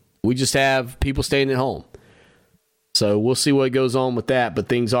 We just have people staying at home. So we'll see what goes on with that. But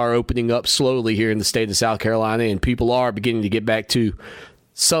things are opening up slowly here in the state of South Carolina, and people are beginning to get back to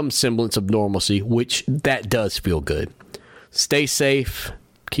some semblance of normalcy, which that does feel good. Stay safe.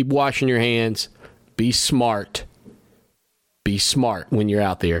 Keep washing your hands. Be smart. Be smart when you're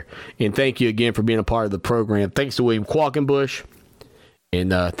out there. And thank you again for being a part of the program. Thanks to William Qualkenbush.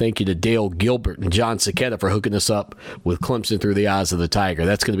 And thank you to Dale Gilbert and John Cicetta for hooking us up with Clemson Through the Eyes of the Tiger.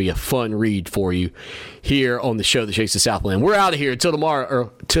 That's going to be a fun read for you here on the show that shakes the Southland. We're out of here until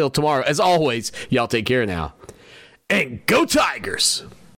tomorrow. As always, y'all take care now. And go Tigers!